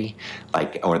artifice, maybe,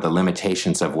 or the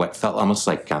limitations of what felt almost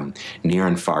like near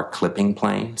and far clipping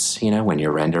planes. When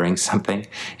you're rendering something,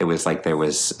 it was like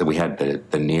we had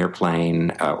the near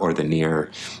plane or the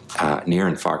near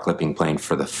and far clipping plane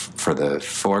for the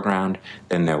foreground.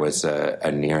 Then there was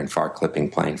a near and far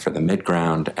clipping plane for the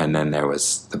midground, and then there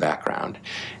was the background.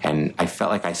 And I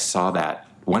felt like I saw that.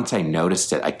 Once I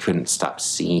noticed it, I couldn't stop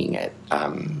seeing it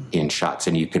in shots,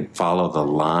 and you could follow the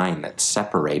line that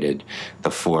separated the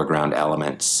foreground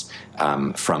elements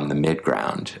from the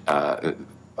midground.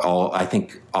 I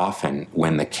think often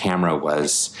when the camera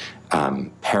was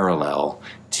parallel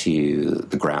to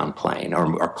the ground plane,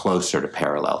 or closer to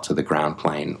parallel to the ground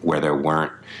plane, where there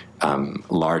weren't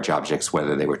large objects,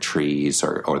 whether they were trees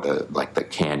or the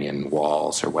canyon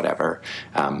walls or whatever,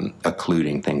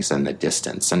 occluding things in the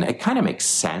distance. And it kind of makes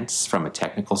sense from a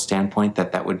technical standpoint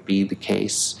that would be the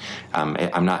case.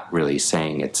 I'm not really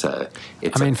saying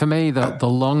for me, the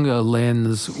longer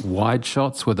lens wide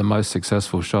shots were the most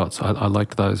successful shots. I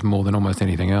liked those more than almost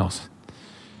anything else.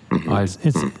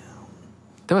 Mm-hmm.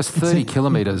 There was 30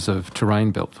 kilometers of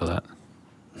terrain built for that.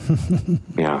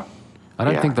 Yeah. I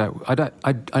don't think that.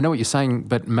 I know what you're saying,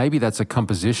 but maybe that's a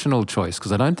compositional choice,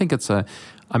 because I don't think it's I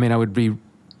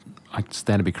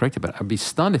stand to be corrected, but I'd be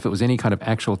stunned if it was any kind of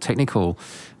actual technical,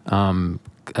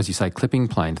 as you say, clipping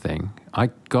plane thing.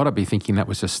 I got to be thinking that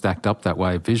was just stacked up that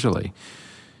way visually.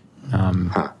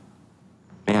 Yeah,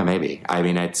 maybe. I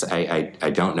mean,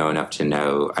 I don't know enough to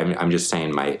know. I'm just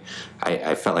saying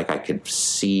I felt like I could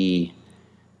see.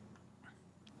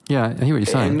 Yeah, I hear what you're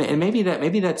saying. And maybe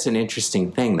that's an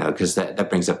interesting thing, though, because that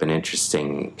brings up an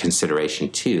interesting consideration,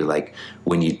 too. Like,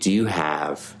 when you do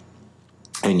have,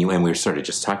 and we were sort of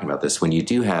just talking about this, when you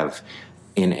do have,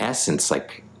 in essence,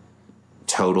 like,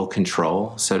 total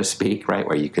control, so to speak, right,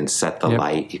 where you can set the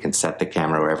light, you can set the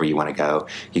camera wherever you want to go,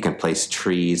 you can place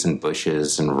trees and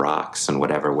bushes and rocks and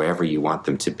whatever, wherever you want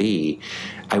them to be.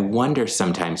 I wonder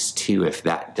sometimes, too, if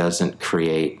that doesn't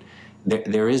create...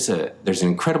 There's an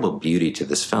incredible beauty to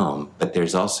this film, but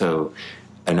there's also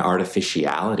an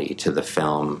artificiality to the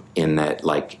film in that,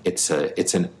 like, it's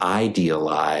an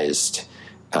idealized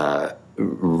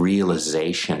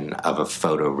realization of a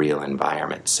photoreal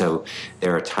environment. So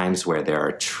there are times where there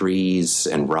are trees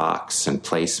and rocks and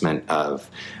placement of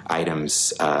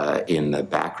items in the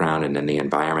background and in the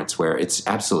environments where it's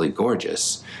absolutely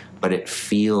gorgeous, but it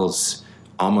feels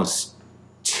almost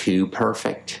too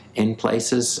perfect in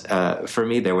places. For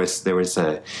me, there's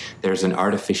an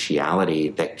artificiality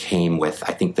that came with,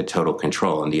 I think, the total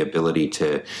control and the ability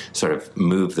to sort of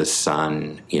move the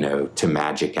sun, to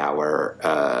magic hour,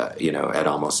 at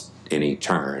almost any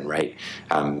turn, right?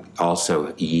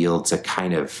 Also yields a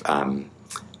kind of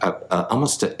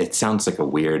it sounds like a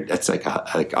weird. That's like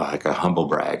a humble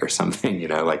brag or something,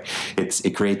 Like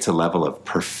it creates a level of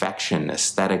perfection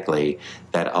aesthetically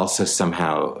that also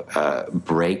somehow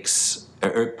breaks.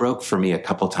 Or it broke for me a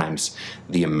couple times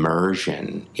the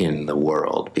immersion in the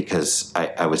world, because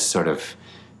I was sort of.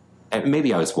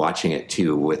 Maybe I was watching it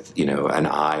too with, an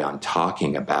eye on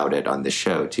talking about it on the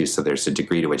show too. So there's a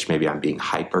degree to which maybe I'm being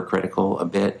hypercritical a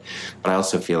bit, but I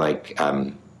also feel like.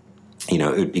 It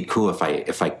would be cool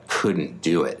if I couldn't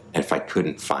do it, if I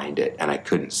couldn't find it, and I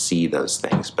couldn't see those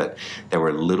things. But there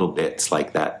were little bits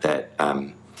like that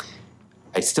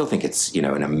I still think it's,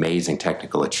 an amazing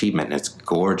technical achievement, and it's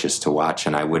gorgeous to watch,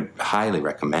 and I would highly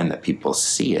recommend that people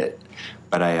see it.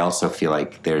 But I also feel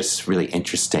like there's really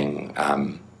interesting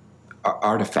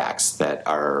artifacts that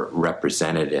are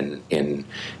represented in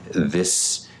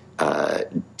this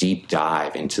deep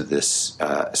dive into this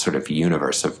sort of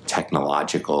universe of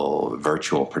technological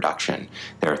virtual production.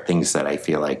 There are things that I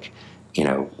feel like,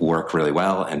 work really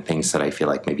well, and things that I feel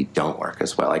like maybe don't work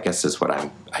as well, I guess is what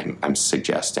I'm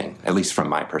suggesting, at least from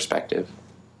my perspective.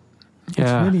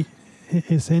 Yeah.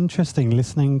 It's interesting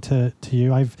listening to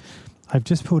you. I've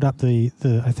just pulled up the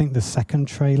I think the second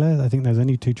trailer. I think there's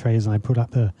only 2 trailers, and I pulled up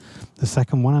the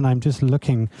second one, and I'm just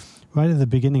looking right at the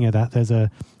beginning of that.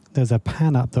 There's a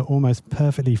pan up that almost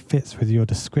perfectly fits with your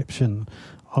description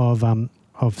of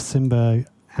Simba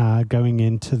going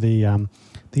into the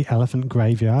elephant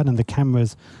graveyard, and the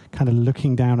camera's kind of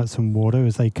looking down at some water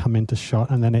as they come into shot,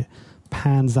 and then it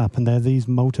pans up, and there are these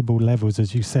multiple levels,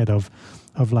 as you said, of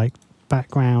like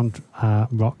background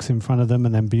rocks in front of them,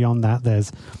 and then beyond that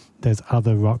there's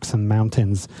other rocks and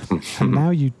mountains. And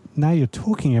now you're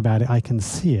talking about it, I can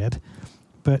see it.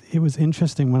 But it was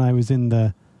interesting when I was in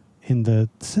the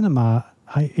cinema,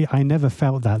 I never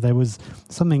felt that. There was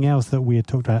something else that we had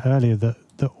talked about earlier that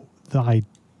I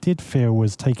did feel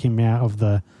was taking me out of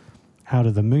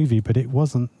the movie, but it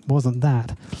wasn't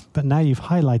that. But now you've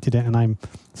highlighted it, and I'm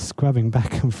scrubbing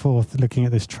back and forth looking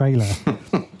at this trailer.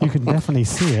 You can definitely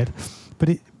see it.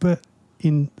 But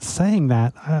in saying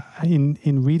that,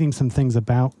 in reading some things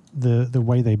about the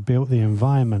way they built the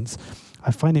environments,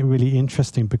 I find it really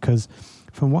interesting because,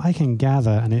 from what I can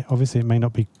gather, and it may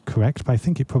not be correct, but I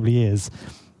think it probably is,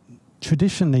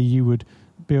 traditionally you would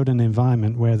build an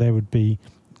environment where there would be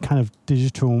kind of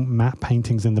digital matte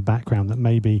paintings in the background that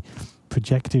may be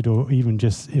projected, or even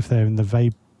just, if they're in the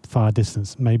very far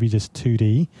distance, maybe just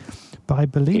 2D. But I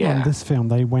believe on this film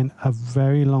they went a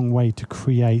very long way to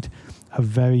create a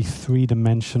very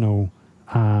three-dimensional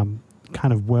kind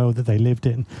of world that they lived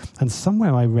in. And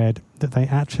somewhere I read that they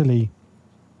actually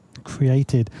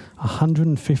created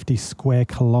 150 square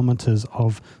kilometers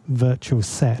of virtual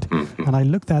set. Mm-hmm. And I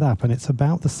looked that up, and it's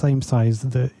about the same size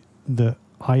that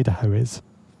Idaho is.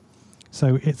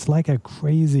 So it's like a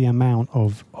crazy amount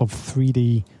of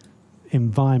 3D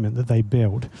environment that they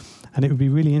build. And it would be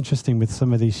really interesting with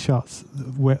some of these shots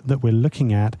that we're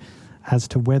looking at as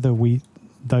to whether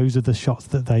those are the shots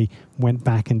that they went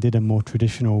back and did a more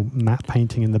traditional matte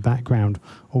painting in the background,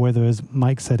 or whether, as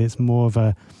Mike said, it's more of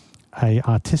a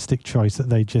artistic choice that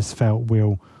they just felt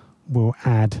will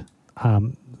add,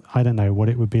 I don't know what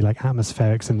it would be, like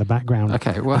atmospherics in the background.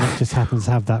 Okay, well, and it just happens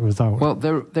to have that result. Well,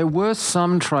 there were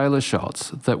some trailer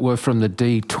shots that were from the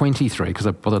D23, because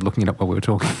I bothered looking it up while we were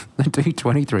talking, the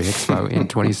D23 Expo in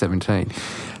 2017.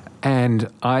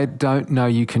 And I don't know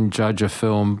you can judge a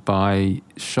film by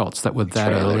shots that were that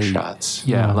trailer early. Shots.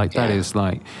 Yeah, that is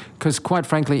like... Because quite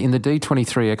frankly, in the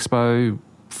D23 Expo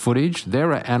footage,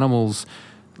 there are animals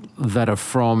that are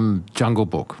from Jungle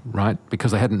Book, right?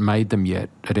 Because they hadn't made them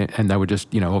yet. And they were just,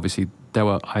 obviously, they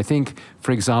were, I think,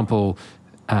 for example,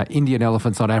 Indian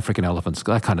elephants, not African elephants,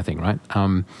 that kind of thing, right?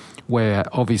 Where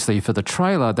obviously for the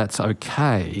trailer, that's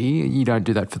okay. You don't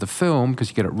do that for the film because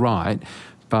you get it right.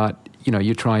 But,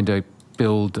 you're trying to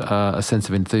build a sense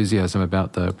of enthusiasm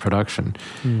about the production.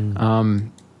 So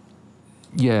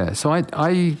I'm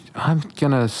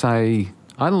going to say...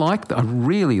 I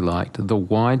really liked the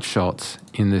wide shots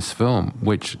in this film,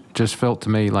 which just felt to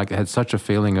me like it had such a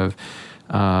feeling of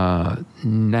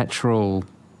natural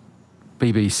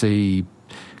BBC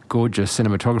gorgeous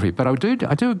cinematography. But I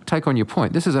do take on your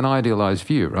point. This is an idealized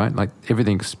view, right? Like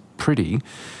everything's pretty.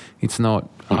 It's not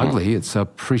ugly. It's a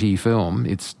pretty film.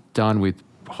 It's done with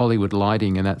Hollywood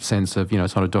lighting in that sense of,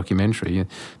 it's not a documentary.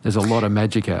 There's a lot of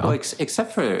magic out. Well,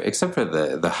 except for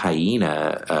the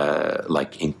hyena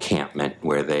encampment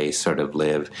where they sort of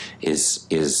live is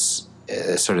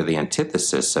sort of the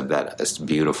antithesis of that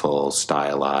beautiful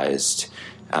stylized.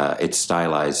 It's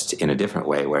stylized in a different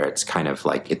way, where it's kind of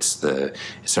like it's the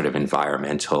sort of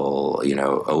environmental,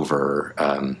 over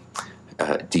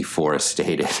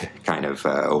deforested, kind of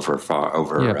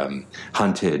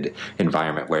hunted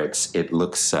environment, where it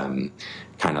looks kind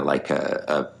of like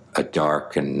a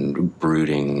dark and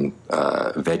brooding,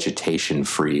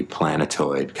 vegetation-free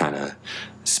planetoid kind of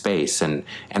space, and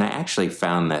I actually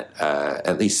found that,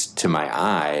 at least to my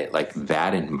eye, like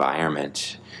that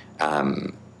environment.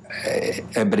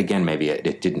 But again, maybe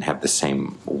it didn't have the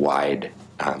same wide,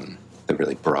 the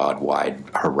really broad, wide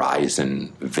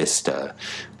horizon vista.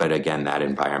 But again, that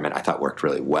environment I thought worked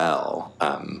really well.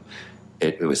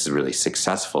 It was really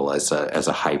successful as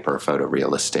a hyper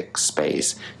photorealistic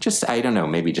space. Just, I don't know,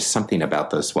 maybe just something about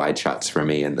those wide shots for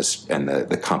me, and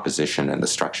the composition and the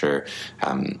structure,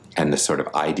 and the sort of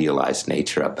idealized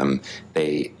nature of them.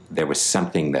 There was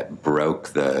something that broke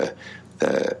the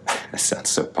it sounds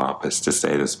so pompous to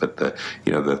say this, but the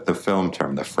film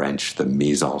term, the French, the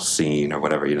mise en scene or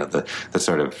whatever, the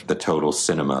sort of the total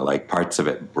cinema, like parts of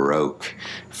it broke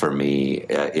for me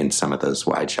in some of those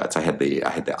wide shots. I had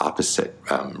the opposite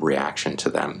reaction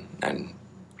to them, and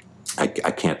I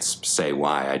can't say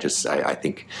why. I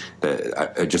think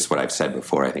just what I've said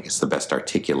before. I think it's the best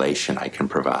articulation I can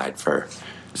provide for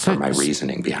my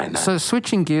reasoning behind that. So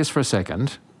switching gears for a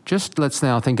second. Just let's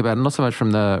now think about it, not so much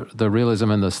from the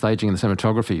realism and the staging and the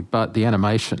cinematography, but the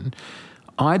animation.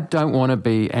 I don't want to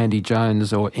be Andy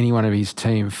Jones or anyone of his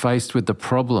team faced with the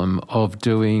problem of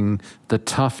doing the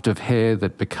tuft of hair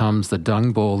that becomes the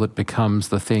dung ball that becomes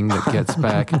the thing that gets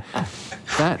back.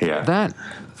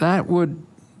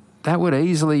 That would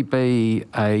easily be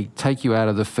a take you out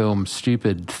of the film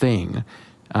stupid thing,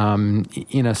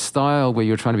 in a style where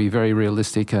you're trying to be very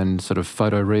realistic and sort of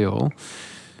photoreal.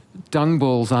 Dung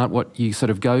balls aren't what you sort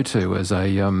of go to as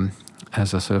a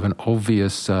sort of an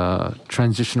obvious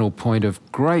transitional point of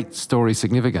great story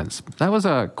significance. That was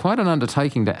quite an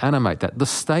undertaking to animate that, the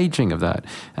staging of that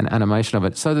and animation of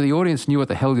it, so that the audience knew what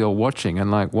the hell you're watching and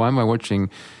like, why am I watching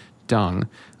dung?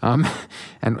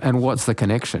 And what's the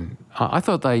connection? I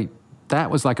thought that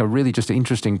was like a really just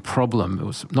interesting problem. It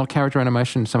was not character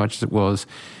animation so much as it was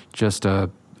just a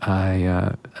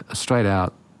straight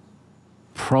out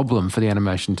problem for the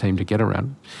animation team to get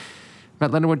around.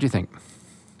 Matt Leonard, what do you think?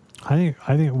 I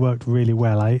think it worked really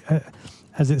well.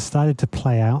 As it started to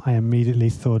play out, I immediately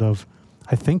thought of,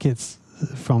 I think it's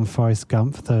from Forrest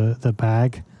Gump,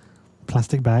 the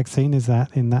plastic bag scene. Is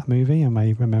that in that movie? Am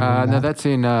I remembering that? No, that's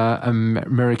in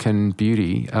American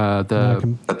Beauty. But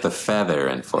the feather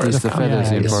in Forrest Gump. The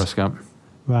feathers in Forrest Gump.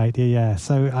 Right, yeah.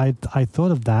 So I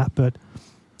thought of that, but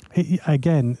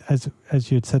again, as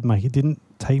you had said, Mike, it didn't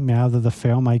take me out of the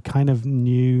film. I kind of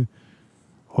knew,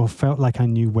 or felt like I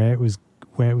knew where it was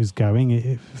going.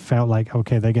 It felt like,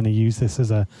 okay, they're going to use this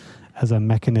as a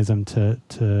mechanism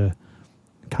to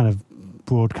kind of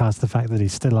broadcast the fact that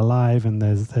he's still alive and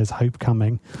there's hope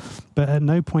coming. But at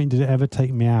no point did it ever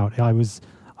take me out. I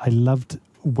loved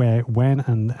where it went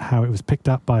and how it was picked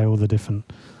up by all the different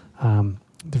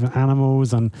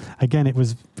animals. And again, it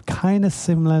was kind of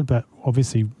similar, but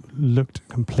obviously looked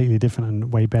completely different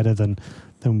and way better than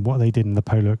what they did in the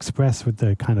Polar Express, with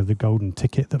the kind of the golden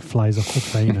ticket that flies off the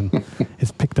train and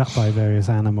is picked up by various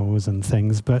animals and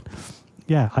things. But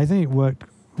yeah, I think it worked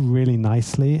really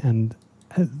nicely, and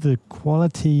the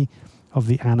quality of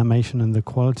the animation and the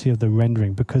quality of the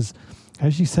rendering, because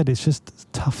as you said, it's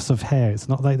just tufts of hair. It's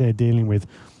not like they're dealing with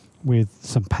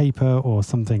some paper or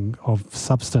something of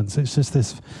substance. It's just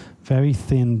this very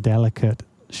thin, delicate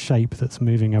shape that's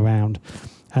moving around.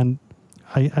 And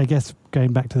I guess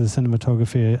going back to the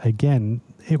cinematography again,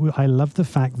 I love the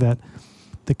fact that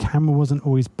the camera wasn't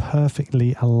always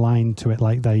perfectly aligned to it,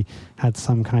 like they had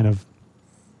some kind of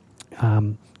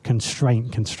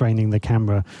constraining the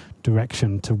camera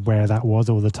direction to where that was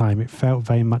all the time. It felt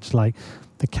very much like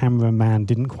the cameraman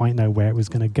didn't quite know where it was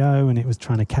going to go, and it was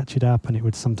trying to catch it up, and it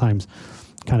would sometimes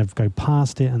kind of go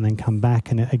past it and then come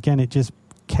back. And it just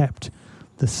kept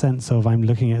the sense of, I'm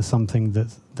looking at something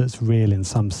that's real in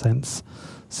some sense.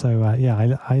 So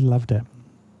I loved it.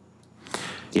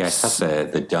 Yeah, I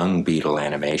thought the dung beetle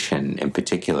animation in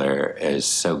particular is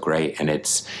so great, and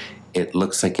it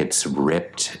looks like it's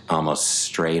ripped almost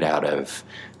straight out of,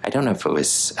 I don't know if it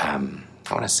was, I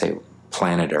want to say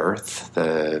Planet Earth,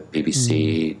 the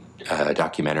BBC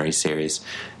documentary series.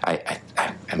 I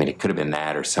mean, it could have been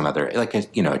that or some other, like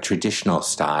a traditional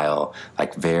style,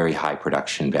 like very high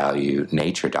production value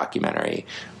nature documentary,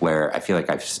 where I feel like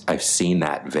I've seen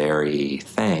that very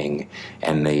thing,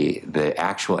 and the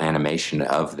actual animation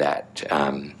of that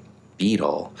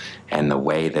beetle and the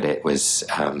way that it was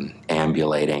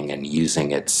ambulating and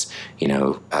using its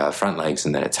front legs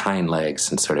and then its hind legs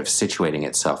and sort of situating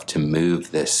itself to move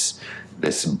this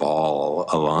ball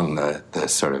along the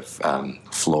sort of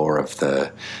floor of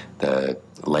the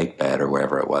lake bed or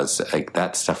wherever it was. Like,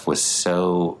 that stuff was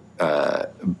so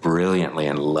brilliantly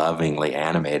and lovingly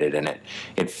animated, and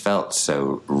it felt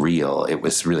so real. It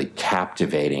was really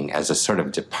captivating as a sort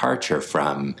of departure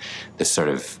from the sort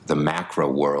of the macro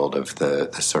world of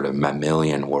the sort of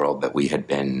mammalian world that we had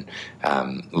been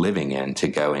living in, to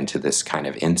go into this kind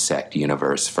of insect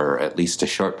universe for at least a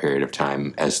short period of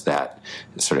time as that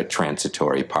sort of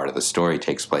transitory part of the story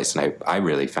takes place. And I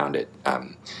really found it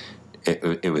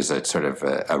it was a sort of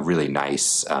a really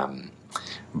nice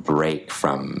break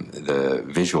from the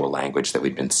visual language that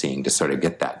we'd been seeing, to sort of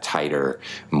get that tighter,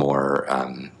 more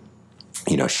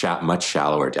much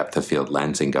shallower depth of field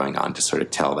lensing going on, to sort of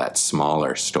tell that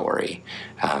smaller story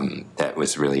that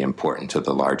was really important to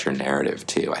the larger narrative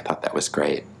too. I thought that was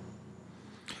great.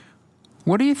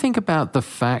 What do you think about the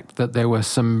fact that there were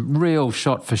some real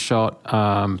shot-for-shot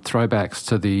throwbacks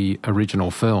to the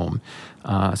original film?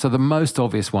 So the most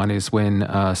obvious one is when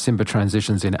Simba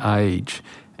transitions in age,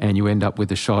 and you end up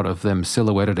with a shot of them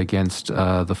silhouetted against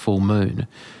the full moon.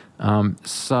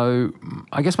 So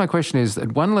I guess my question is,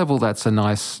 at one level, that's a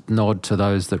nice nod to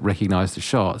those that recognise the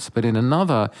shots, but in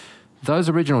another, those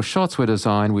original shots were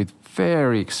designed with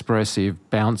very expressive,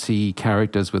 bouncy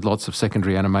characters with lots of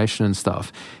secondary animation and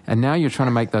stuff. And now you're trying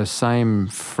to make those same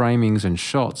framings and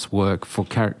shots work for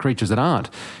creatures that aren't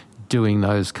doing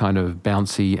those kind of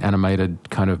bouncy, animated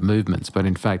kind of movements, but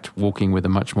in fact walking with a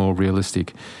much more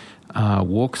realistic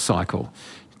walk cycle.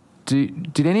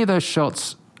 Did any of those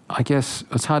shots, I guess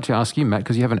it's hard to ask you, Matt,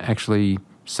 because you haven't actually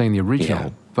seen the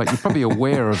original, but you're probably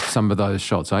aware of some of those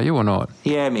shots, are you, or not?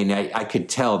 Yeah, I mean, I could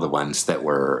tell the ones that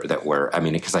were. I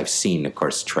mean, because I've seen, of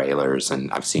course, trailers,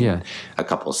 and I've seen a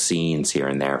couple scenes here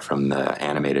and there from the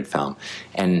animated film,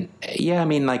 and I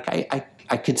mean, like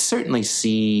I could certainly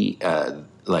see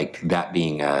like that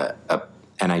being a,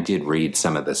 and I did read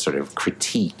some of the sort of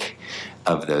critique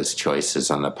of those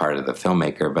choices on the part of the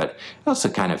filmmaker, but I also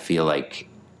kind of feel like,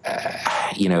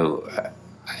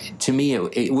 to me,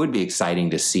 it would be exciting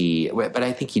to see, but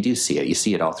I think you do see it. You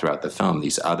see it all throughout the film,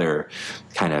 these other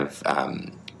kind of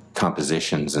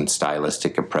compositions and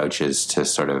stylistic approaches to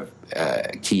sort of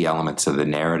key elements of the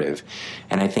narrative.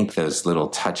 And I think those little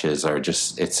touches are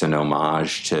just, it's an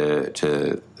homage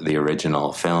to the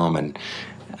original film. And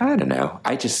I don't know.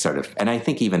 I just sort of, and I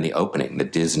think even the opening, the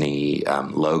Disney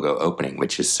logo opening,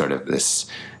 which is sort of this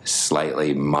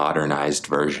slightly modernized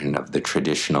version of the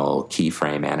traditional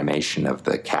keyframe animation of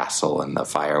the castle and the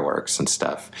fireworks and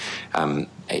stuff.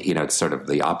 It's sort of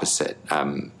the opposite.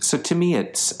 So to me,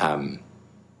 it's, I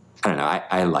don't know.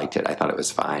 I liked it. I thought it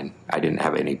was fine. I didn't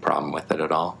have any problem with it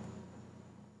at all.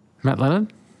 Matt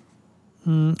Leonard?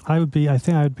 I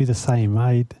think I would be the same.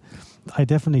 I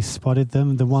definitely spotted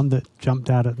them. The one that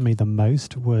jumped out at me the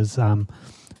most was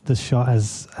the shot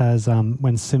as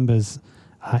when Simba's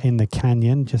in the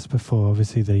canyon, just before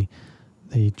obviously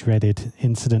the dreaded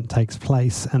incident takes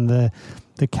place, and the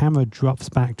camera drops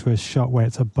back to a shot where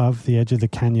it's above the edge of the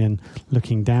canyon,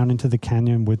 looking down into the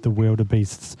canyon with the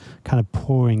wildebeests kind of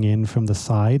pouring in from the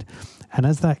side. And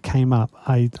as that came up,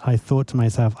 I thought to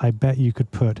myself, I bet you could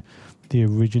put the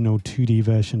original 2D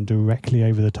version directly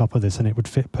over the top of this and it would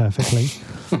fit perfectly.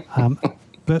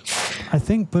 But I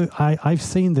think, I've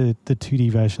seen the 2D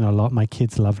version a lot. My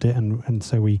kids loved it, and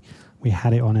so we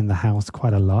had it on in the house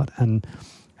quite a lot. And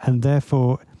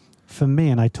therefore, for me,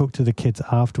 and I talked to the kids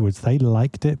afterwards, they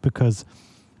liked it because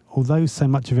although so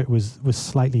much of it was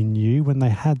slightly new, when they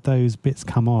had those bits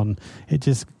come on, it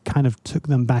just kind of took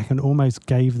them back and almost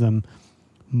gave them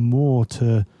more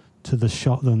to the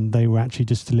shot than they were actually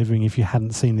just delivering if you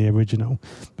hadn't seen the original,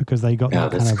 because they got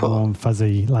that kind of warm,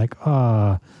 fuzzy, like,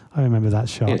 I remember that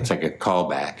shot. Yeah, it's like a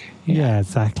callback. Yeah,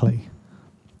 exactly.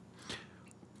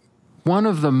 One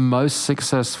of the most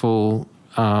successful,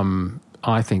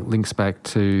 I think, links back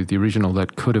to the original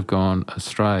that could have gone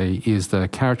astray is the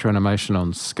character animation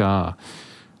on Scar.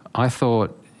 I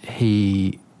thought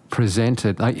he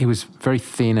presented, he was very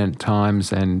thin at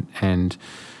times,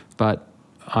 but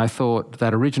I thought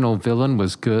that original villain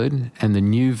was good and the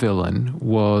new villain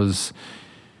was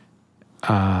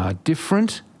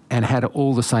different and had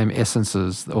all the same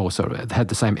essences, or sort of had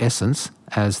the same essence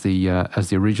as the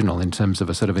original in terms of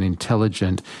a sort of an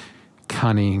intelligent,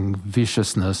 cunning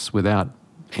viciousness without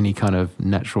any kind of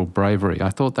natural bravery. I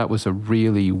thought that was a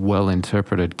really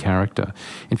well-interpreted character.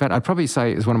 In fact, I'd probably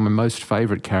say it's one of my most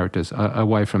favourite characters,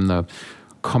 away from the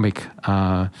comic,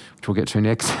 which we'll get to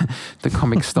next, the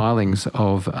comic stylings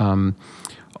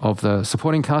of the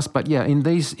supporting cast. But yeah, in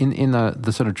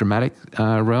the sort of dramatic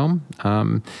realm,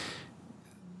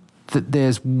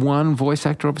 there's one voice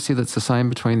actor, obviously, that's the same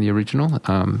between the original,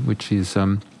 which is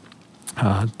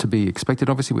to be expected,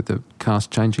 obviously, with the cast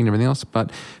changing and everything else.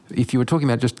 But if you were talking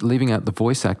about just leaving out the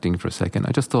voice acting for a second,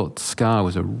 I just thought Scar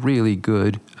was a really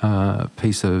good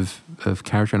piece of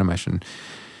character animation.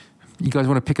 You guys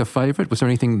want to pick a favourite? Was there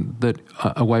anything that,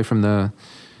 away from the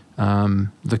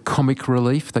comic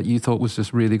relief, that you thought was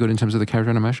just really good in terms of the character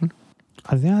animation?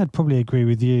 I think I'd probably agree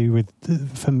with you.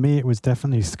 For me, it was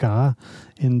definitely Scar,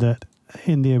 in that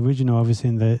in the original, obviously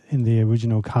in the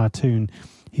original cartoon,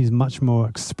 he's much more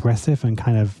expressive and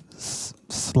kind of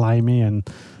slimy and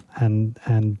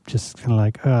just kind of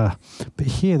like, But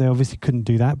here they obviously couldn't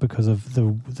do that because of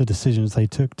the decisions they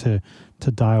took to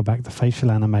dial back the facial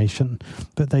animation.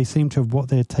 But they seem to have, what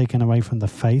they'd taken away from the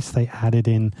face, they added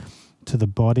in to the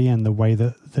body and the way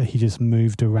that he just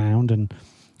moved around and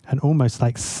almost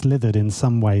like slithered in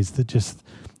some ways, that just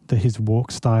his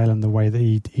walk style and the way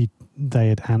that they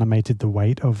had animated the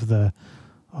weight of the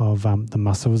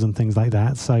muscles and things like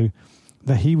that. So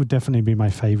that he would definitely be my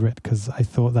favorite, because I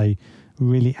thought they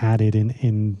really added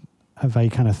in a very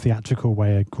kind of theatrical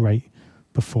way a great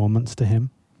performance to him.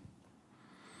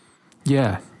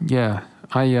 Yeah,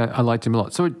 I liked him a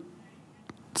lot. So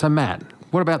Matt,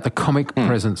 what about the comic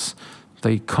presence,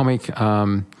 the comic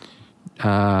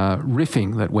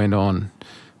riffing that went on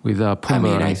with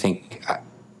Pumbaa? I think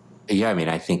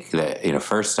that,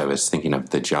 first I was thinking of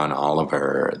the John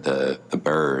Oliver, the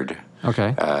bird.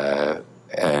 Okay.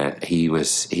 He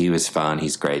was fun.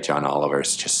 He's great. John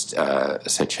Oliver's just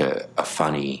such a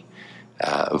funny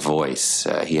voice.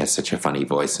 He has such a funny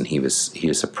voice, and he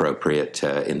was appropriate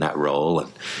in that role.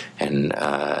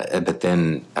 But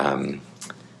then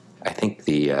I think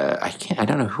I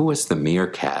don't know who was the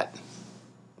meerkat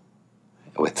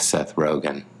with Seth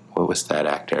Rogen. What was that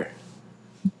actor?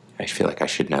 I feel like I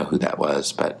should know who that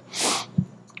was, but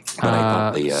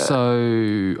I thought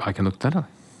so I can look that up.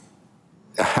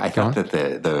 I thought that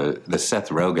the Seth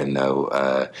Rogen,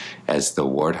 though, as the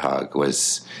warthog,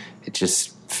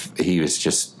 he was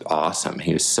just awesome.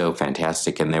 He was so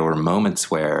fantastic, and there were moments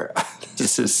where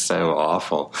this is so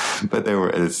awful, but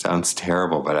it sounds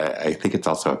terrible, but I think it's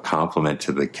also a compliment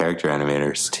to the character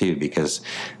animators too, because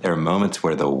there were moments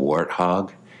where the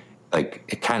warthog, like,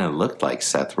 it kind of looked like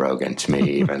Seth Rogen to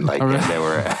me, even like right. They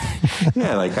were,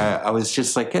 like I was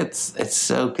just like, it's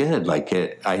so good. Like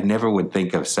I never would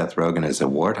think of Seth Rogen as a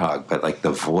warthog, but like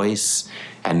the voice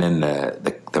and then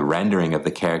the rendering of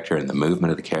the character and the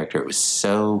movement of the character,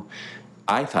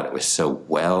 I thought it was so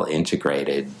well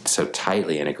integrated, so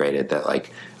tightly integrated, that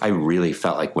like I really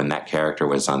felt like when that character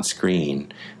was on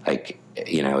screen, like,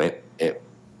 it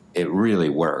really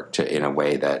worked in a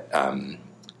way that,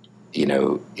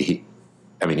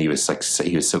 he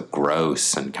was so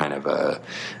gross and kind of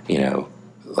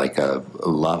like a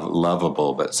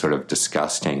lovable but sort of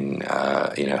disgusting,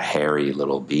 hairy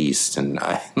little beast. And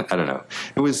I don't know.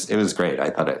 It was great. I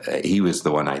thought he was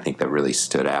the one I think that really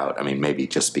stood out. I mean, maybe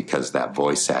just because that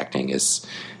voice acting is,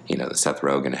 Seth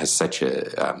Rogen has such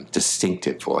a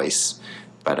distinctive voice,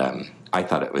 but I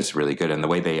thought it was really good. And the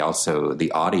way the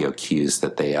audio cues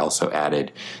that they also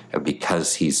added,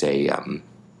 because he's a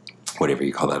whatever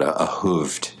you call that, a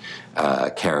hooved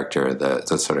character,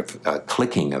 the sort of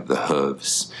clicking of the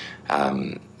hooves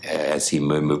as he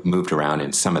moved around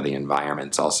in some of the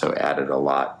environments also added a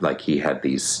lot. Like he had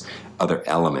these other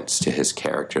elements to his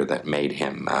character that made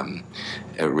him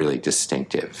really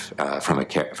distinctive from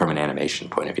an animation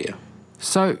point of view.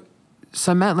 So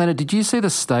Matt Leonard, did you see the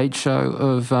stage show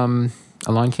of A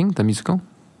Lion King, the musical?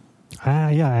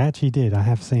 Yeah, I actually did. I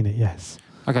have seen it, yes.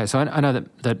 Okay, so I know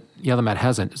that the other Matt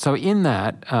hasn't. So in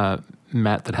that,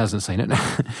 Matt that hasn't seen it,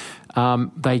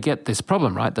 they get this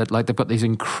problem, right? That like they've got these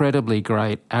incredibly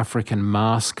great African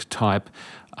mask type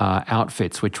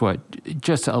outfits, which were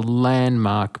just a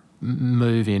landmark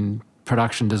move in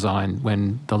production design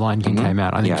when The Lion King came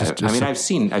out. I think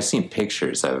I've seen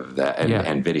pictures of that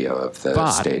and video of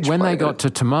the stage. But when they got to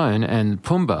Timon and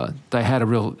Pumbaa, they had a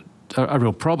real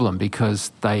problem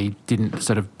because they didn't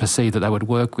sort of perceive that they would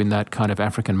work in that kind of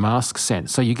African mask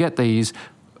sense. So you get these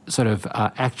sort of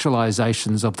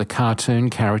actualizations of the cartoon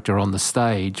character on the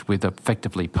stage with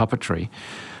effectively puppetry.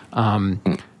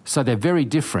 So they're very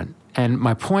different. And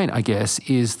my point, I guess,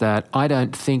 is that I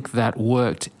don't think that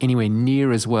worked anywhere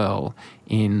near as well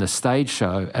in the stage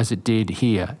show as it did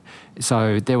here.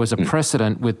 So there was a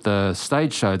precedent with the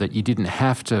stage show that you didn't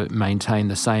have to maintain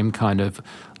the same kind of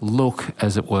look,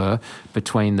 as it were,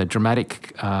 between the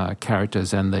dramatic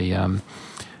characters and the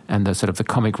sort of the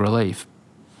comic relief.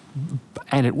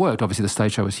 And it worked. Obviously, the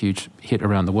stage show was a huge hit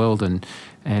around the world, and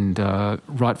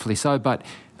rightfully so. But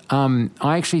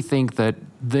I actually think that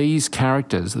these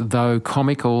characters, though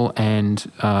comical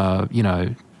and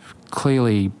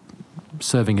clearly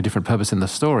serving a different purpose in the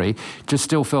story, just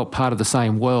still felt part of the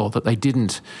same world. That they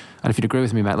didn't. I don't know if you'd agree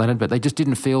with me, Matt Leonard, but they just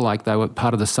didn't feel like they were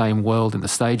part of the same world in the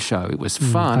stage show. It was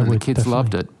fun, and the kids definitely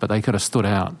loved it, but they could have stood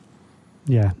out.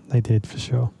 Yeah, they did for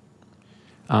sure.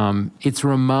 It's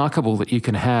remarkable that you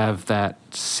can have that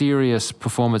serious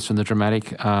performance from the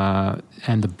dramatic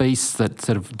and the beasts that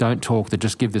sort of don't talk, that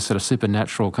just give this sort of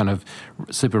supernatural kind of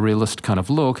super realist kind of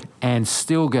look, and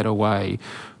still get away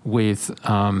with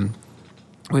Timon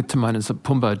and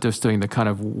Pumbaa just doing the kind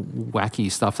of wacky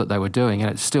stuff that they were doing,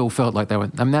 and it still felt like they were.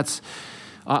 I mean, that's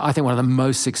I think one of the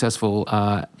most successful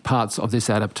parts of this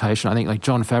adaptation. I think like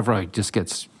Jon Favreau just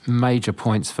gets major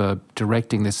points for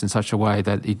directing this in such a way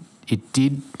that it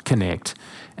did connect,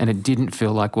 and it didn't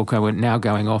feel like, okay, we're now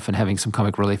going off and having some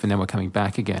comic relief and then we're coming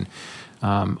back again.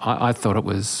 I thought it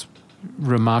was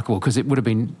remarkable because it would have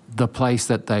been the place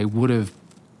that they would have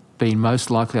been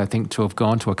most likely, I think, to have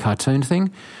gone to a cartoon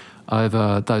thing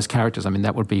over those characters. I mean,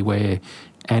 that would be where...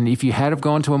 And if you had have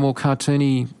gone to a more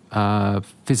cartoony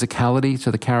physicality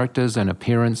to the characters and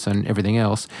appearance and everything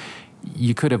else,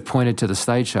 you could have pointed to the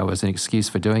stage show as an excuse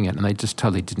for doing it, and they just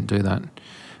totally didn't do that.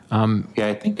 Yeah,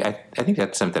 I think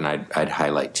that's something I'd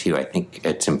highlight too. I think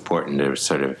it's important to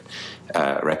sort of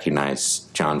recognize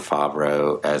Jon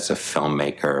Favreau as a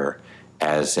filmmaker,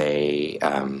 as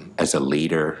a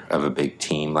leader of a big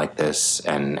team like this,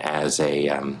 and as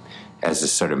a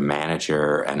sort of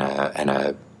manager and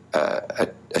a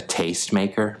taste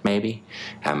maker, maybe.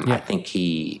 Yeah. I think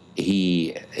he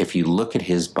if you look at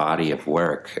his body of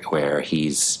work, where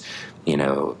he's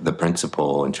the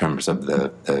principal in terms of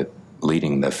the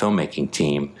leading the filmmaking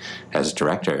team as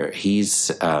director, he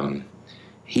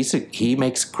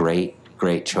makes great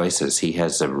choices. He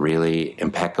has a really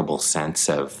impeccable sense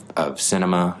of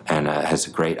cinema and has a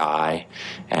great eye.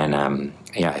 And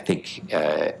I think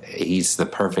he's the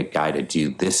perfect guy to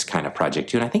do this kind of project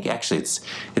too. And I think actually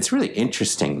it's really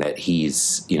interesting that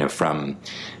he's from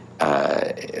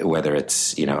whether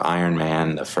it's Iron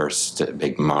Man, the first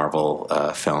big Marvel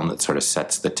film that sort of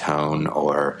sets the tone,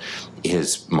 or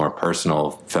his more personal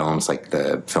films like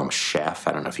the film Chef.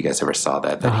 I don't know if you guys ever saw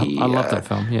that. I love that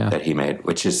film. Yeah, that he made,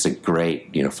 which is a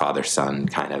great father-son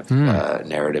kind of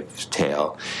narrative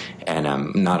tale,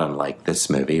 and not unlike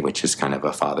this movie, which is kind of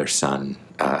a father-son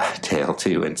tale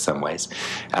too in some ways.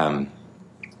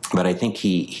 But I think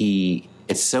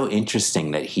it's so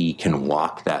interesting that he can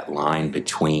walk that line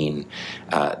between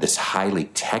this highly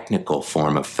technical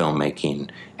form of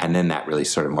filmmaking and then that really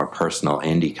sort of more personal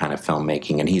indie kind of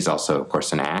filmmaking. And he's also, of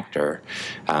course, an actor.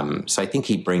 So I think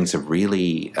he brings a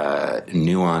really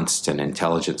nuanced and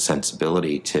intelligent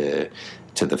sensibility to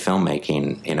the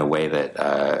filmmaking in a way that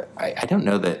I don't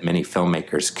know that many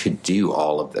filmmakers could do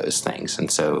all of those things.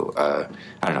 And so,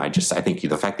 I don't know, I think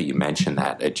the fact that you mentioned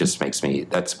that, it just makes me,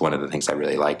 that's one of the things I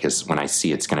really like, is when I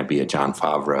see it's going to be a Jon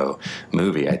Favreau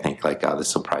movie, I think like, oh,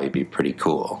 this will probably be pretty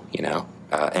cool,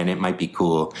 and it might be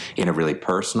cool in a really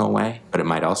personal way, but it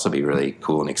might also be really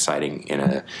cool and exciting in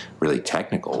a really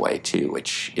technical way too,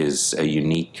 which is a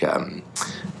unique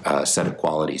set of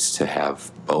qualities to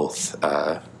have both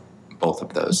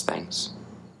of those things.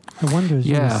 I wonder, as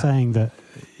you were saying, that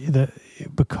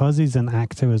because he's an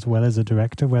actor as well as a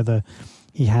director, whether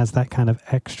he has that kind of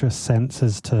extra sense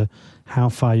as to how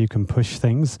far you can push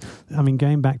things. I mean,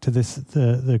 going back to this,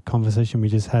 the conversation we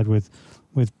just had with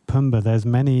Pumbaa, there's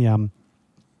many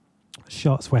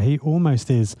shots where he almost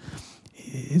is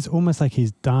almost like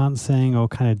he's dancing or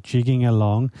kind of jigging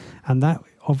along, and that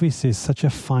obviously is such a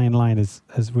fine line,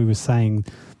 as we were saying,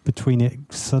 between it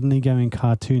suddenly going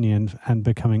cartoony and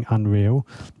becoming unreal,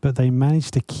 but they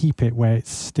managed to keep it where it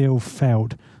still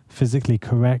felt physically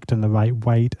correct and the right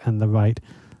weight and the right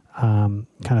kind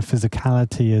of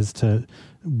physicality as to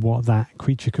what that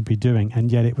creature could be doing,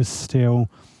 and yet it was still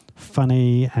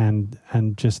funny and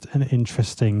just an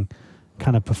interesting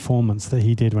kind of performance that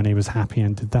he did when he was happy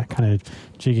and did that kind of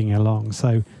jigging along.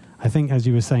 So I think, as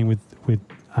you were saying with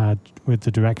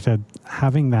the director,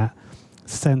 having that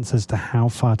sense as to how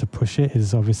far to push it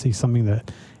is obviously something that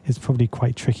is probably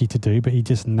quite tricky to do, but he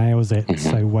just nails it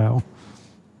so well.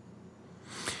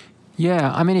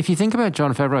 Yeah, I mean, if you think about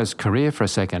Jon Favreau's career for a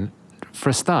second, for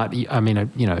a start, I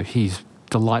mean, he's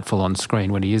delightful on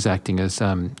screen when he is acting as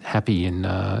Happy in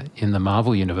the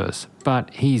Marvel universe.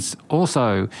 But he's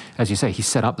also, as you say, he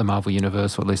set up the Marvel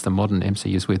universe, or at least the modern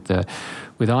MCUs with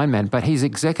Iron Man. But he's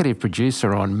executive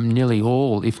producer on nearly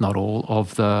all, if not all,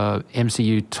 of the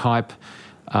MCU type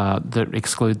that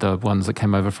exclude the ones that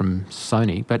came over from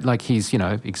Sony. But like he's,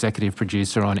 executive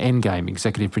producer on Endgame,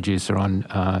 executive producer on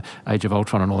Age of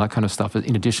Ultron and all that kind of stuff,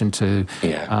 in addition to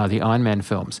the Iron Man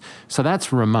films. So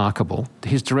that's remarkable.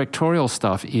 His directorial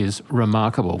stuff is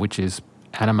remarkable, which is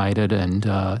animated and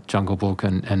Jungle Book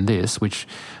and this, which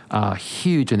are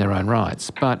huge in their own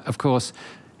rights. But, of course,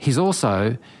 he's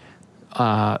also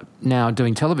now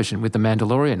doing television with The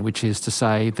Mandalorian, which is to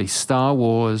say the Star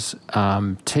Wars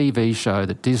TV show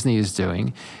that Disney is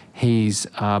doing. He's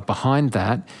behind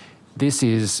that. This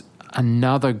is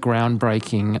another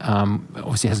groundbreaking,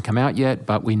 obviously hasn't come out yet,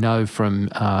 but we know from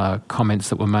comments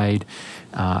that were made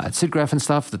at SIGGRAPH and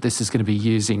stuff that this is going to be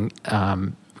using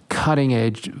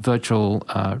cutting-edge virtual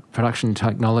production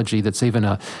technology that's even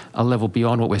a level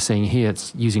beyond what we're seeing here.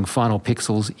 It's using final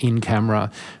pixels in camera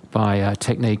by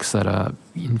techniques that are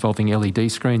involving LED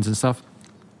screens and stuff.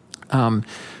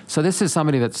 So this is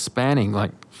somebody that's spanning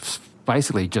like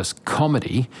basically just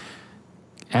comedy,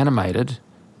 animated,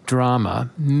 drama,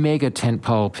 mega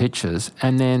tentpole pictures,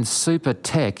 and then super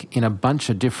tech in a bunch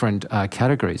of different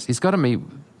categories. He's got to be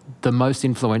the most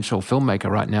influential filmmaker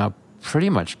right now pretty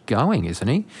much going, isn't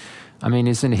he? I mean,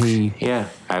 isn't he? Yeah,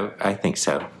 I think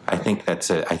so. I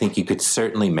think you could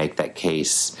certainly make that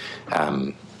case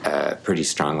pretty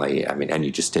strongly. I mean, and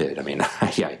you just did. I mean,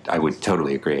 yeah, I would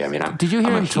totally agree. I mean, did you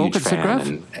hear him talk at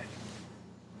SIGGRAPH?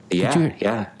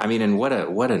 Yeah. I mean, and what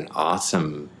an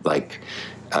awesome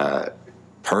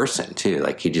person too.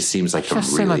 Like he just seems like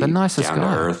just a really like the nicest down to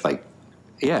guy. earth, like.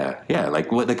 Yeah,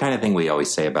 like what the kind of thing we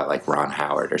always say about like Ron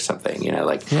Howard or something,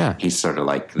 he's sort of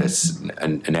like this a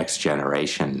next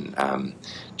generation,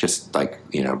 just like,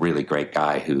 really great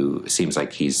guy who seems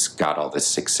like he's got all this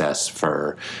success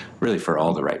for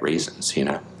all the right reasons,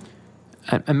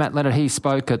 And Matt Leonard, he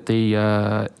spoke at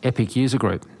the Epic User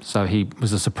Group, so he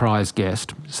was a surprise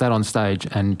guest, sat on stage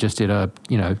and just did a,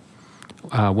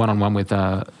 one-on-one with,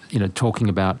 talking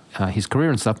about his career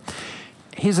and stuff.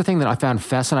 Here's the thing that I found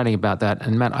fascinating about that,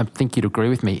 and Matt, I think you'd agree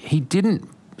with me. He didn't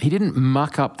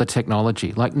muck up the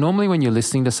technology. Like normally when you're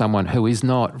listening to someone who is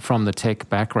not from the tech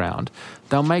background,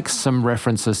 they'll make some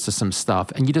references to some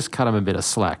stuff and you just cut them a bit of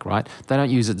slack, right? They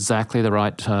don't use exactly the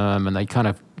right term and they kind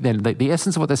of, then the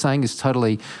essence of what they're saying is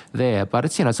totally there, but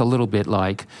it's, it's a little bit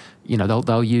like,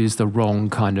 they'll use the wrong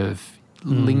kind of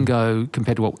lingo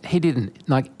compared to what he didn't.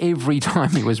 Like every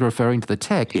time he was referring to the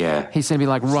tech, he seemed to be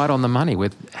like right on the money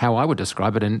with how I would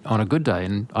describe it on a good day,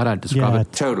 and I don't describe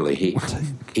it. Totally.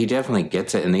 He definitely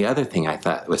gets it. And the other thing I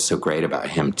thought was so great about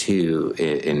him too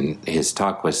in his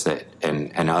talk was that,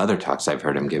 and other talks I've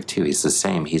heard him give too, he's the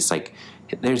same. He's like,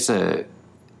 there's a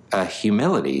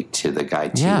humility to the guy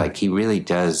too. Yeah. Like he really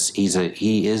does.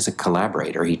 He is a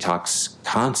collaborator. He talks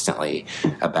constantly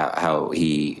about how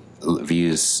he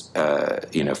views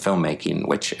filmmaking,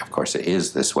 which of course it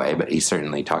is this way, but he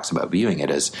certainly talks about viewing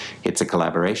it as it's a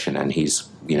collaboration, and he's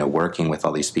working with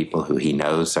all these people who he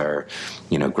knows are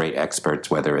great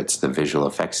experts, whether it's the visual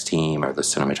effects team or the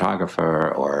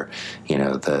cinematographer or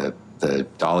the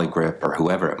dolly grip or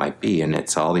whoever it might be, and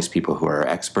it's all these people who are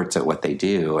experts at what they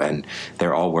do, and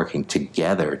they're all working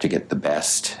together to get the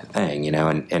best thing,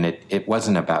 and it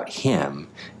wasn't about him,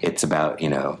 it's about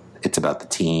it's about the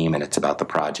team and it's about the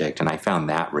project. And I found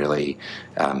that really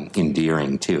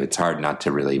endearing too. It's hard not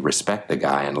to really respect the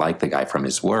guy and like the guy from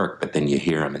his work, but then you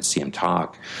hear him and see him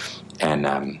talk,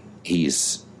 and it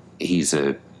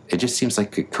just seems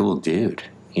like a cool dude.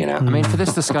 I mean, for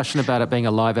this discussion about it being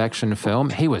a live-action film,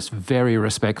 he was very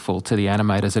respectful to the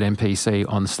animators at MPC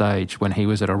on stage when he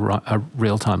was at a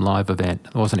real-time live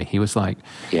event, wasn't he? He was like...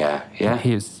 Yeah.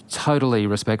 He was totally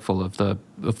respectful of the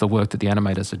work that the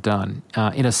animators had done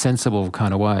in a sensible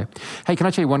kind of way. Hey, can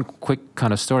I tell you one quick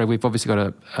kind of story? We've obviously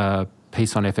got a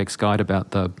piece on FX Guide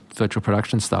about the virtual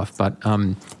production stuff, but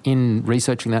in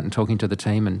researching that and talking to the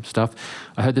team and stuff,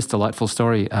 I heard this delightful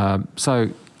story.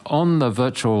 So... on the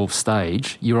virtual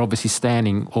stage, you're obviously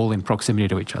standing all in proximity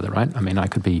to each other, right? I mean, I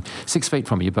could be 6 feet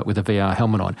from you, but with a VR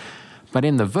helmet on. But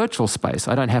in the virtual space,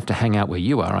 I don't have to hang out where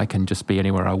you are. I can just be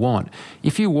anywhere I want.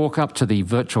 If you walk up to the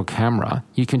virtual camera,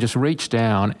 you can just reach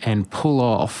down and pull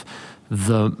off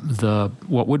the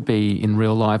what would be in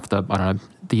real life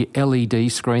the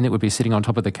LED screen that would be sitting on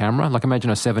top of the camera. Like imagine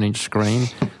a 7-inch screen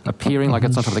appearing like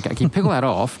it's on top of the camera. You peel that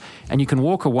off and you can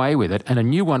walk away with it and a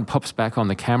new one pops back on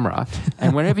the camera.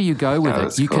 And wherever you go with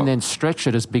it, you can then stretch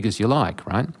it as big as you like,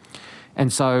 right?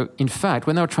 And so, in fact,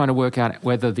 when they were trying to work out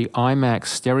whether the IMAX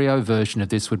stereo version of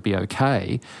this would be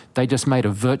okay, they just made a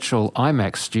virtual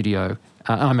IMAX studio,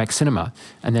 IMAX cinema,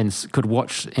 and then could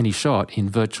watch any shot in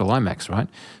virtual IMAX, right?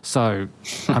 So,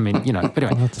 I mean, but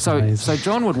anyway, so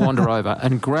John would wander over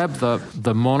and grab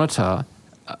the monitor,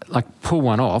 pull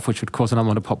one off, which would cause another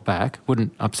one to pop back,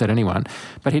 wouldn't upset anyone,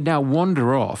 but he'd now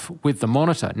wander off with the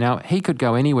monitor. Now, he could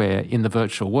go anywhere in the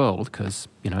virtual world because,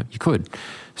 you could.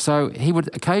 So he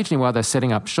would occasionally, while they're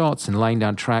setting up shots and laying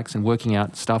down tracks and working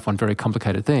out stuff on very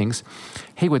complicated things,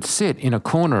 he would sit in a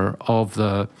corner of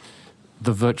the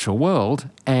virtual world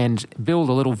and build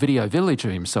a little video village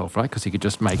of himself, right? Because he could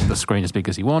just make the screen as big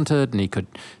as he wanted and he could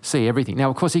see everything. Now,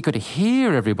 of course, he could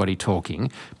hear everybody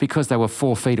talking because they were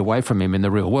 4 feet away from him in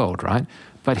the real world, right?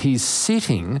 But he's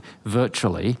sitting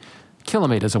virtually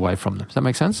kilometres away from them. Does that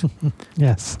make sense?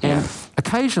 Yes. And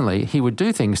occasionally he would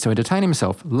do things to entertain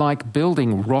himself, like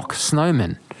building rock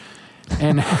snowmen.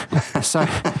 And so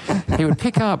he would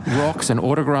pick up rocks and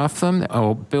autograph them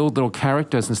or build little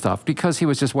characters and stuff because he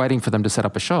was just waiting for them to set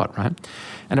up a shot, right?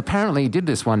 And apparently he did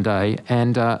this one day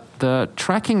and the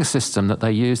tracking system that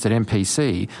they used at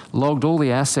MPC logged all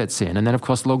the assets in and then, of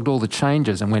course, logged all the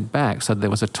changes and went back so that there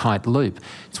was a tight loop.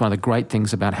 It's one of the great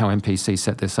things about how MPC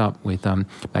set this up with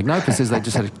Magnopus is they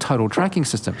just had a total tracking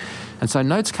system. And so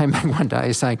Notes came back one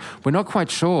day saying, we're not quite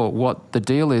sure what the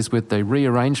deal is with the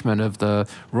rearrangement of the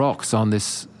rocks on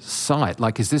this site.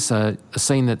 Like, is this a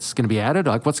scene that's going to be added?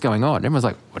 Like, what's going on? And everyone's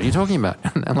like, what are you talking about?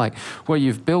 And I'm like, well,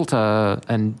 you've built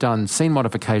and done scene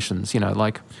modifications,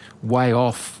 like way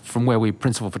off from where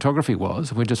principal photography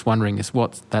was. We're just wondering,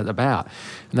 what's that about?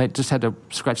 And they just had to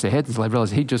scratch their heads until they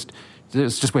realised it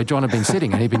was just where John had been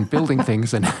sitting and he'd been building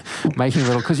things and making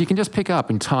because you can just pick up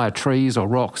entire trees or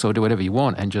rocks or do whatever you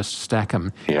want and just stack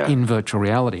them in virtual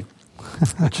reality,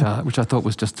 which I thought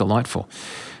was just delightful.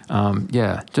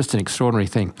 Just an extraordinary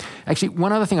thing. Actually,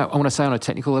 one other thing I want to say on a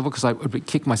technical level, because I would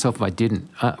kick myself if I didn't,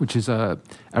 which is a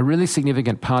really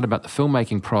significant part about the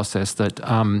filmmaking process that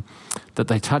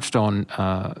they touched on,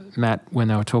 Matt, when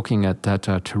they were talking at that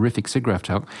terrific SIGGRAPH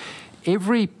talk.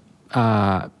 Every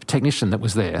technician that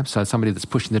was there, so somebody that's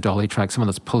pushing the dolly track, someone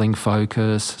that's pulling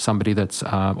focus, somebody that's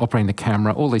operating the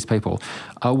camera, all these people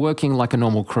are working like a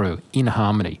normal crew in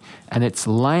harmony. And it's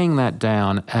laying that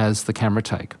down as the camera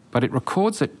take. But it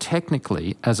records it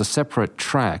technically as a separate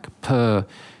track per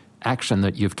action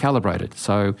that you've calibrated.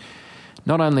 So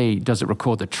not only does it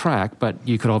record the track, but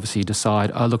you could obviously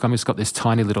decide, oh, look, I've just got this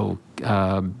tiny little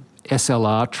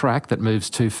SLR track that moves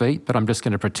 2 feet, but I'm just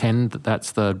going to pretend that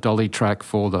that's the dolly track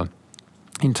for the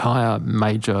entire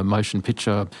major motion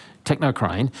picture techno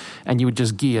crane, and you would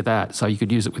just gear that so you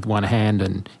could use it with one hand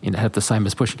and have the same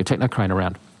as pushing a techno crane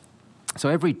around. So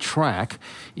every track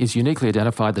is uniquely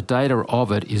identified, the data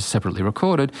of it is separately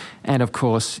recorded, and of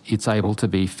course it's able to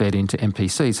be fed into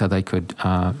MPC so they could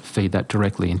feed that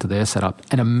directly into their setup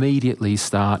and immediately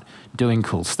start doing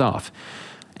cool stuff.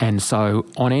 And so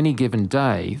on any given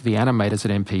day, the animators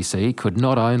at MPC could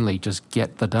not only just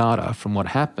get the data from what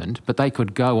happened, but they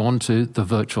could go onto the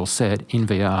virtual set in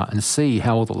VR and see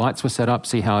how all the lights were set up,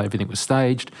 see how everything was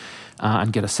staged,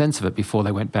 and get a sense of it before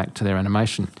they went back to their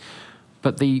animation.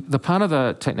 But the part of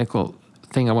the technical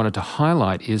thing I wanted to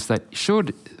highlight is that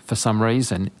should, for some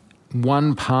reason,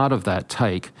 one part of that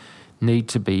take need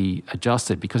to be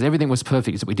adjusted because everything was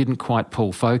perfect, except we didn't quite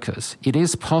pull focus, it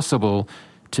is possible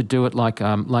to do it like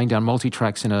laying down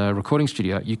multi-tracks in a recording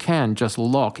studio. You can just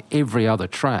lock every other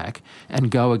track and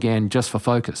go again just for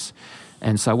focus.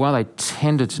 And so while they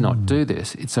tended to not do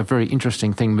this, it's a very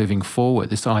interesting thing moving forward,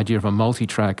 this idea of a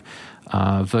multi-track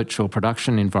virtual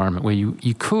production environment where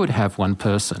you could have one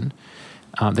person,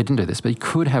 they didn't do this, but you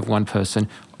could have one person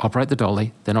operate the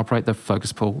dolly, then operate the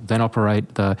focus pull, then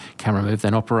operate the camera move,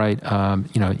 then operate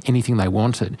anything they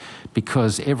wanted,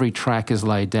 because every track is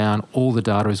laid down, all the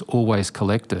data is always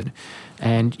collected.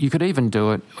 And you could even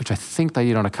do it, which I think they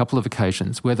did on a couple of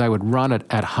occasions, where they would run it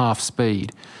at half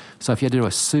speed. So if you had to do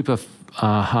a super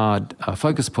hard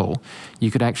focus pull, you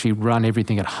could actually run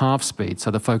everything at half speed, so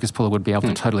the focus puller would be able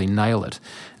to totally nail it.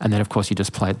 And then, of course, you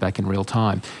just play it back in real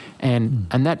time. And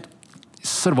that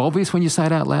sort of obvious when you say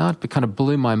it out loud, but kind of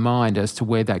blew my mind as to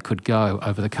where that could go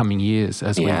over the coming years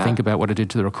as we think about what it did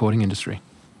to the recording industry.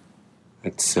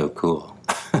 It's so cool.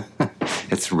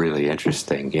 It's really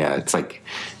interesting. Yeah, it's like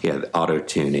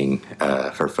auto-tuning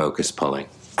for focus pulling.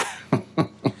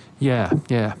 Yeah.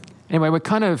 Anyway, we're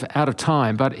kind of out of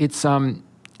time, but it's again,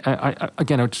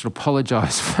 I just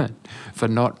apologise for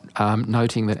not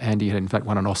noting that Andy had in fact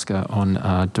won an Oscar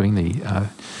on doing the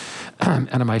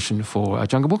animation for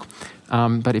Jungle Book.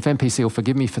 But if NPC will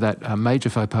forgive me for that major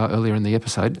faux pas earlier in the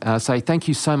episode, say thank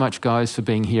you so much, guys, for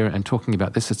being here and talking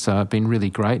about this. It's been really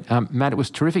great. Matt, it was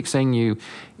terrific seeing you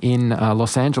in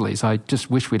Los Angeles. I just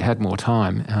wish we'd had more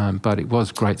time, but it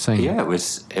was great seeing you. Yeah,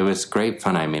 it was great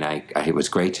fun. I mean, it was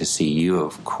great to see you,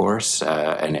 of course,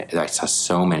 and I saw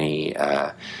so many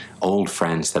old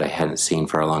friends that I hadn't seen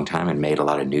for a long time and made a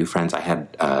lot of new friends. I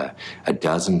had a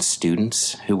dozen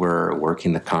students who were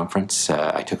working the conference.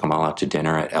 I took them all out to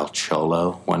dinner at El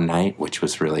Cholo one night, which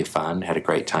was really fun. Had a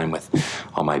great time with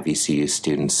all my VCU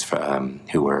students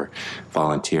who were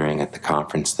volunteering at the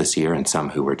conference this year and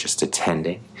some who were just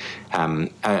attending.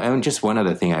 And just one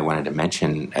other thing I wanted to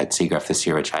mention at SIGGRAPH this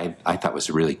year, which I thought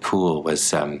was really cool,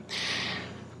 was I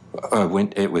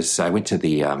went to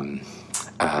the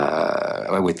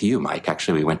with you, Mike.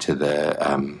 Actually, we went to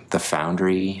the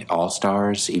Foundry All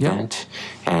Stars event,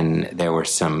 and there were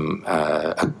some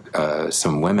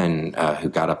women who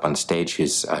got up on stage.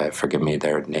 Who's forgive me,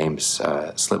 their names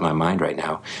slip my mind right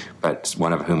now, but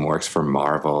one of whom works for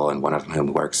Marvel, and one of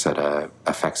whom works at a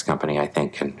effects company, I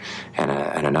think, and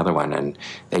another one. And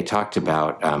they talked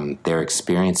about their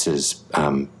experiences,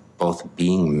 both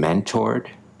being mentored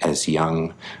as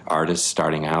young artists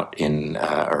starting out in,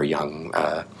 or young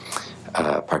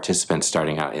participants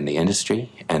starting out in the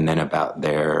industry, and then about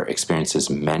their experiences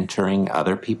mentoring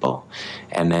other people,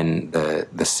 and then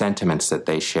the sentiments that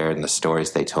they shared and the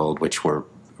stories they told, which were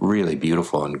really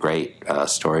beautiful and great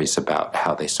stories about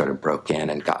how they sort of broke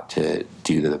in and got to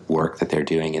do the work that they're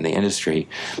doing in the industry.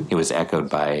 It was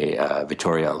echoed by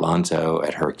Victoria Alonso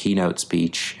at her keynote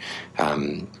speech,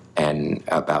 and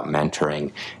about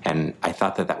mentoring. And I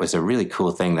thought that was a really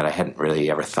cool thing that I hadn't really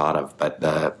ever thought of. But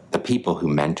the people who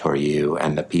mentor you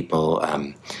and the people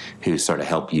who sort of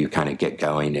help you kind of get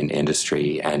going in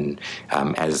industry, and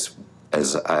as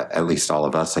at least all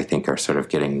of us, I think, are sort of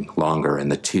getting longer in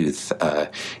the tooth,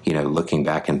 looking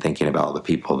back and thinking about all the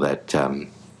people that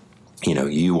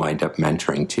you wind up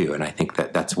mentoring too. And I think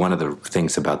that that's one of the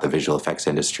things about the visual effects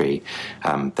industry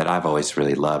that I've always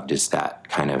really loved, is that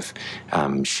kind of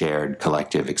shared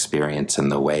collective experience,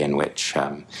 and the way in which,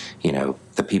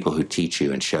 the people who teach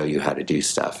you and show you how to do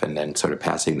stuff, and then sort of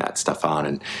passing that stuff on.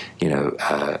 And,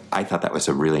 I thought that was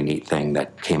a really neat thing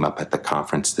that came up at the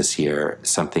conference this year,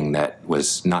 something that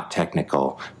was not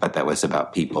technical, but that was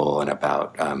about people and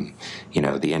about,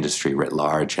 the industry writ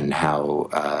large, and how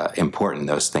important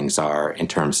those things are in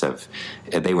terms of,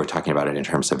 they were talking about it in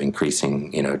terms of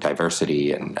increasing,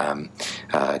 diversity and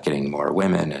getting more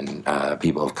women and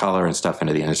people of color and stuff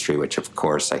into the industry, which of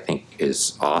course I think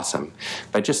is awesome.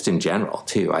 But just in general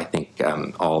too, I think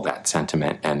all that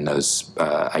sentiment and those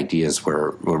ideas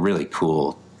were really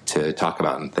cool to talk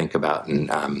about and think about. And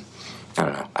I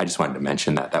don't know, I just wanted to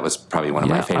mention that. That was probably one of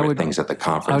my favorite things at the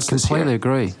conference this year. I would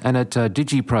completely agree. And at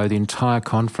DigiPro, the entire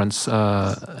conference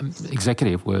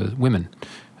executive were women.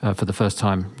 For the first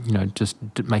time, just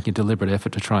making a deliberate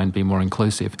effort to try and be more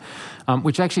inclusive,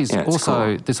 which actually is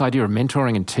also cool. This idea of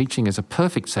mentoring and teaching is a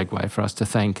perfect segue for us to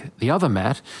thank the other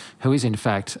Matt, who is in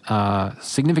fact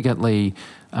significantly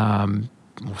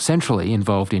centrally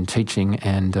involved in teaching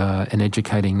and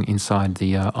educating inside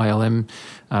the ILM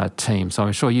team. So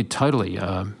I'm sure you totally,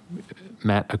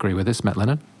 Matt, agree with this, Matt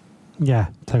Leonard? Yeah,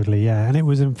 totally, yeah. And it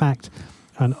was in fact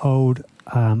an old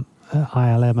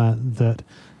ILMer that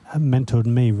mentored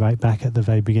me right back at the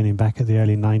very beginning, back at the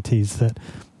early 90s, that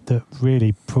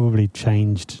really probably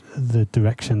changed the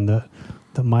direction that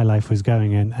my life was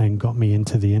going in and got me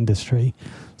into the industry.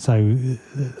 So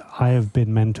I have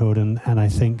been mentored, and I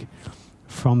think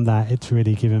from that it's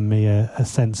really given me a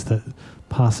sense that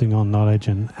passing on knowledge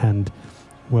and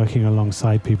working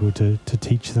alongside people to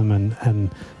teach them and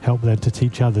help them to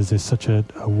teach others is such a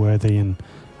worthy and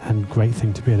great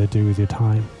thing to be able to do with your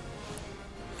time.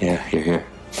 Yeah, hear, hear.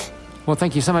 Well,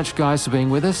 thank you so much, guys, for being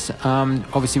with us.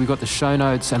 Obviously, we've got the show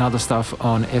notes and other stuff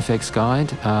on FX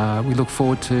Guide. We look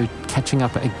forward to catching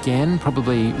up again,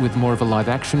 probably with more of a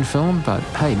live-action film. But,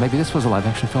 hey, maybe this was a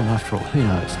live-action film after all. Who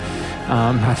knows?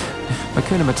 But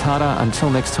Hakuna Matata. Until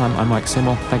next time, I'm Mike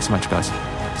Semmel. Thanks so much, guys.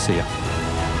 See ya.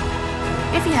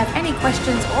 If you have any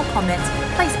questions or comments,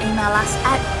 please email us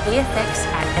at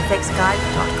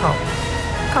vfx@fxguide.com.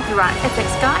 Copyright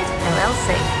FX Guide,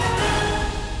 LLC.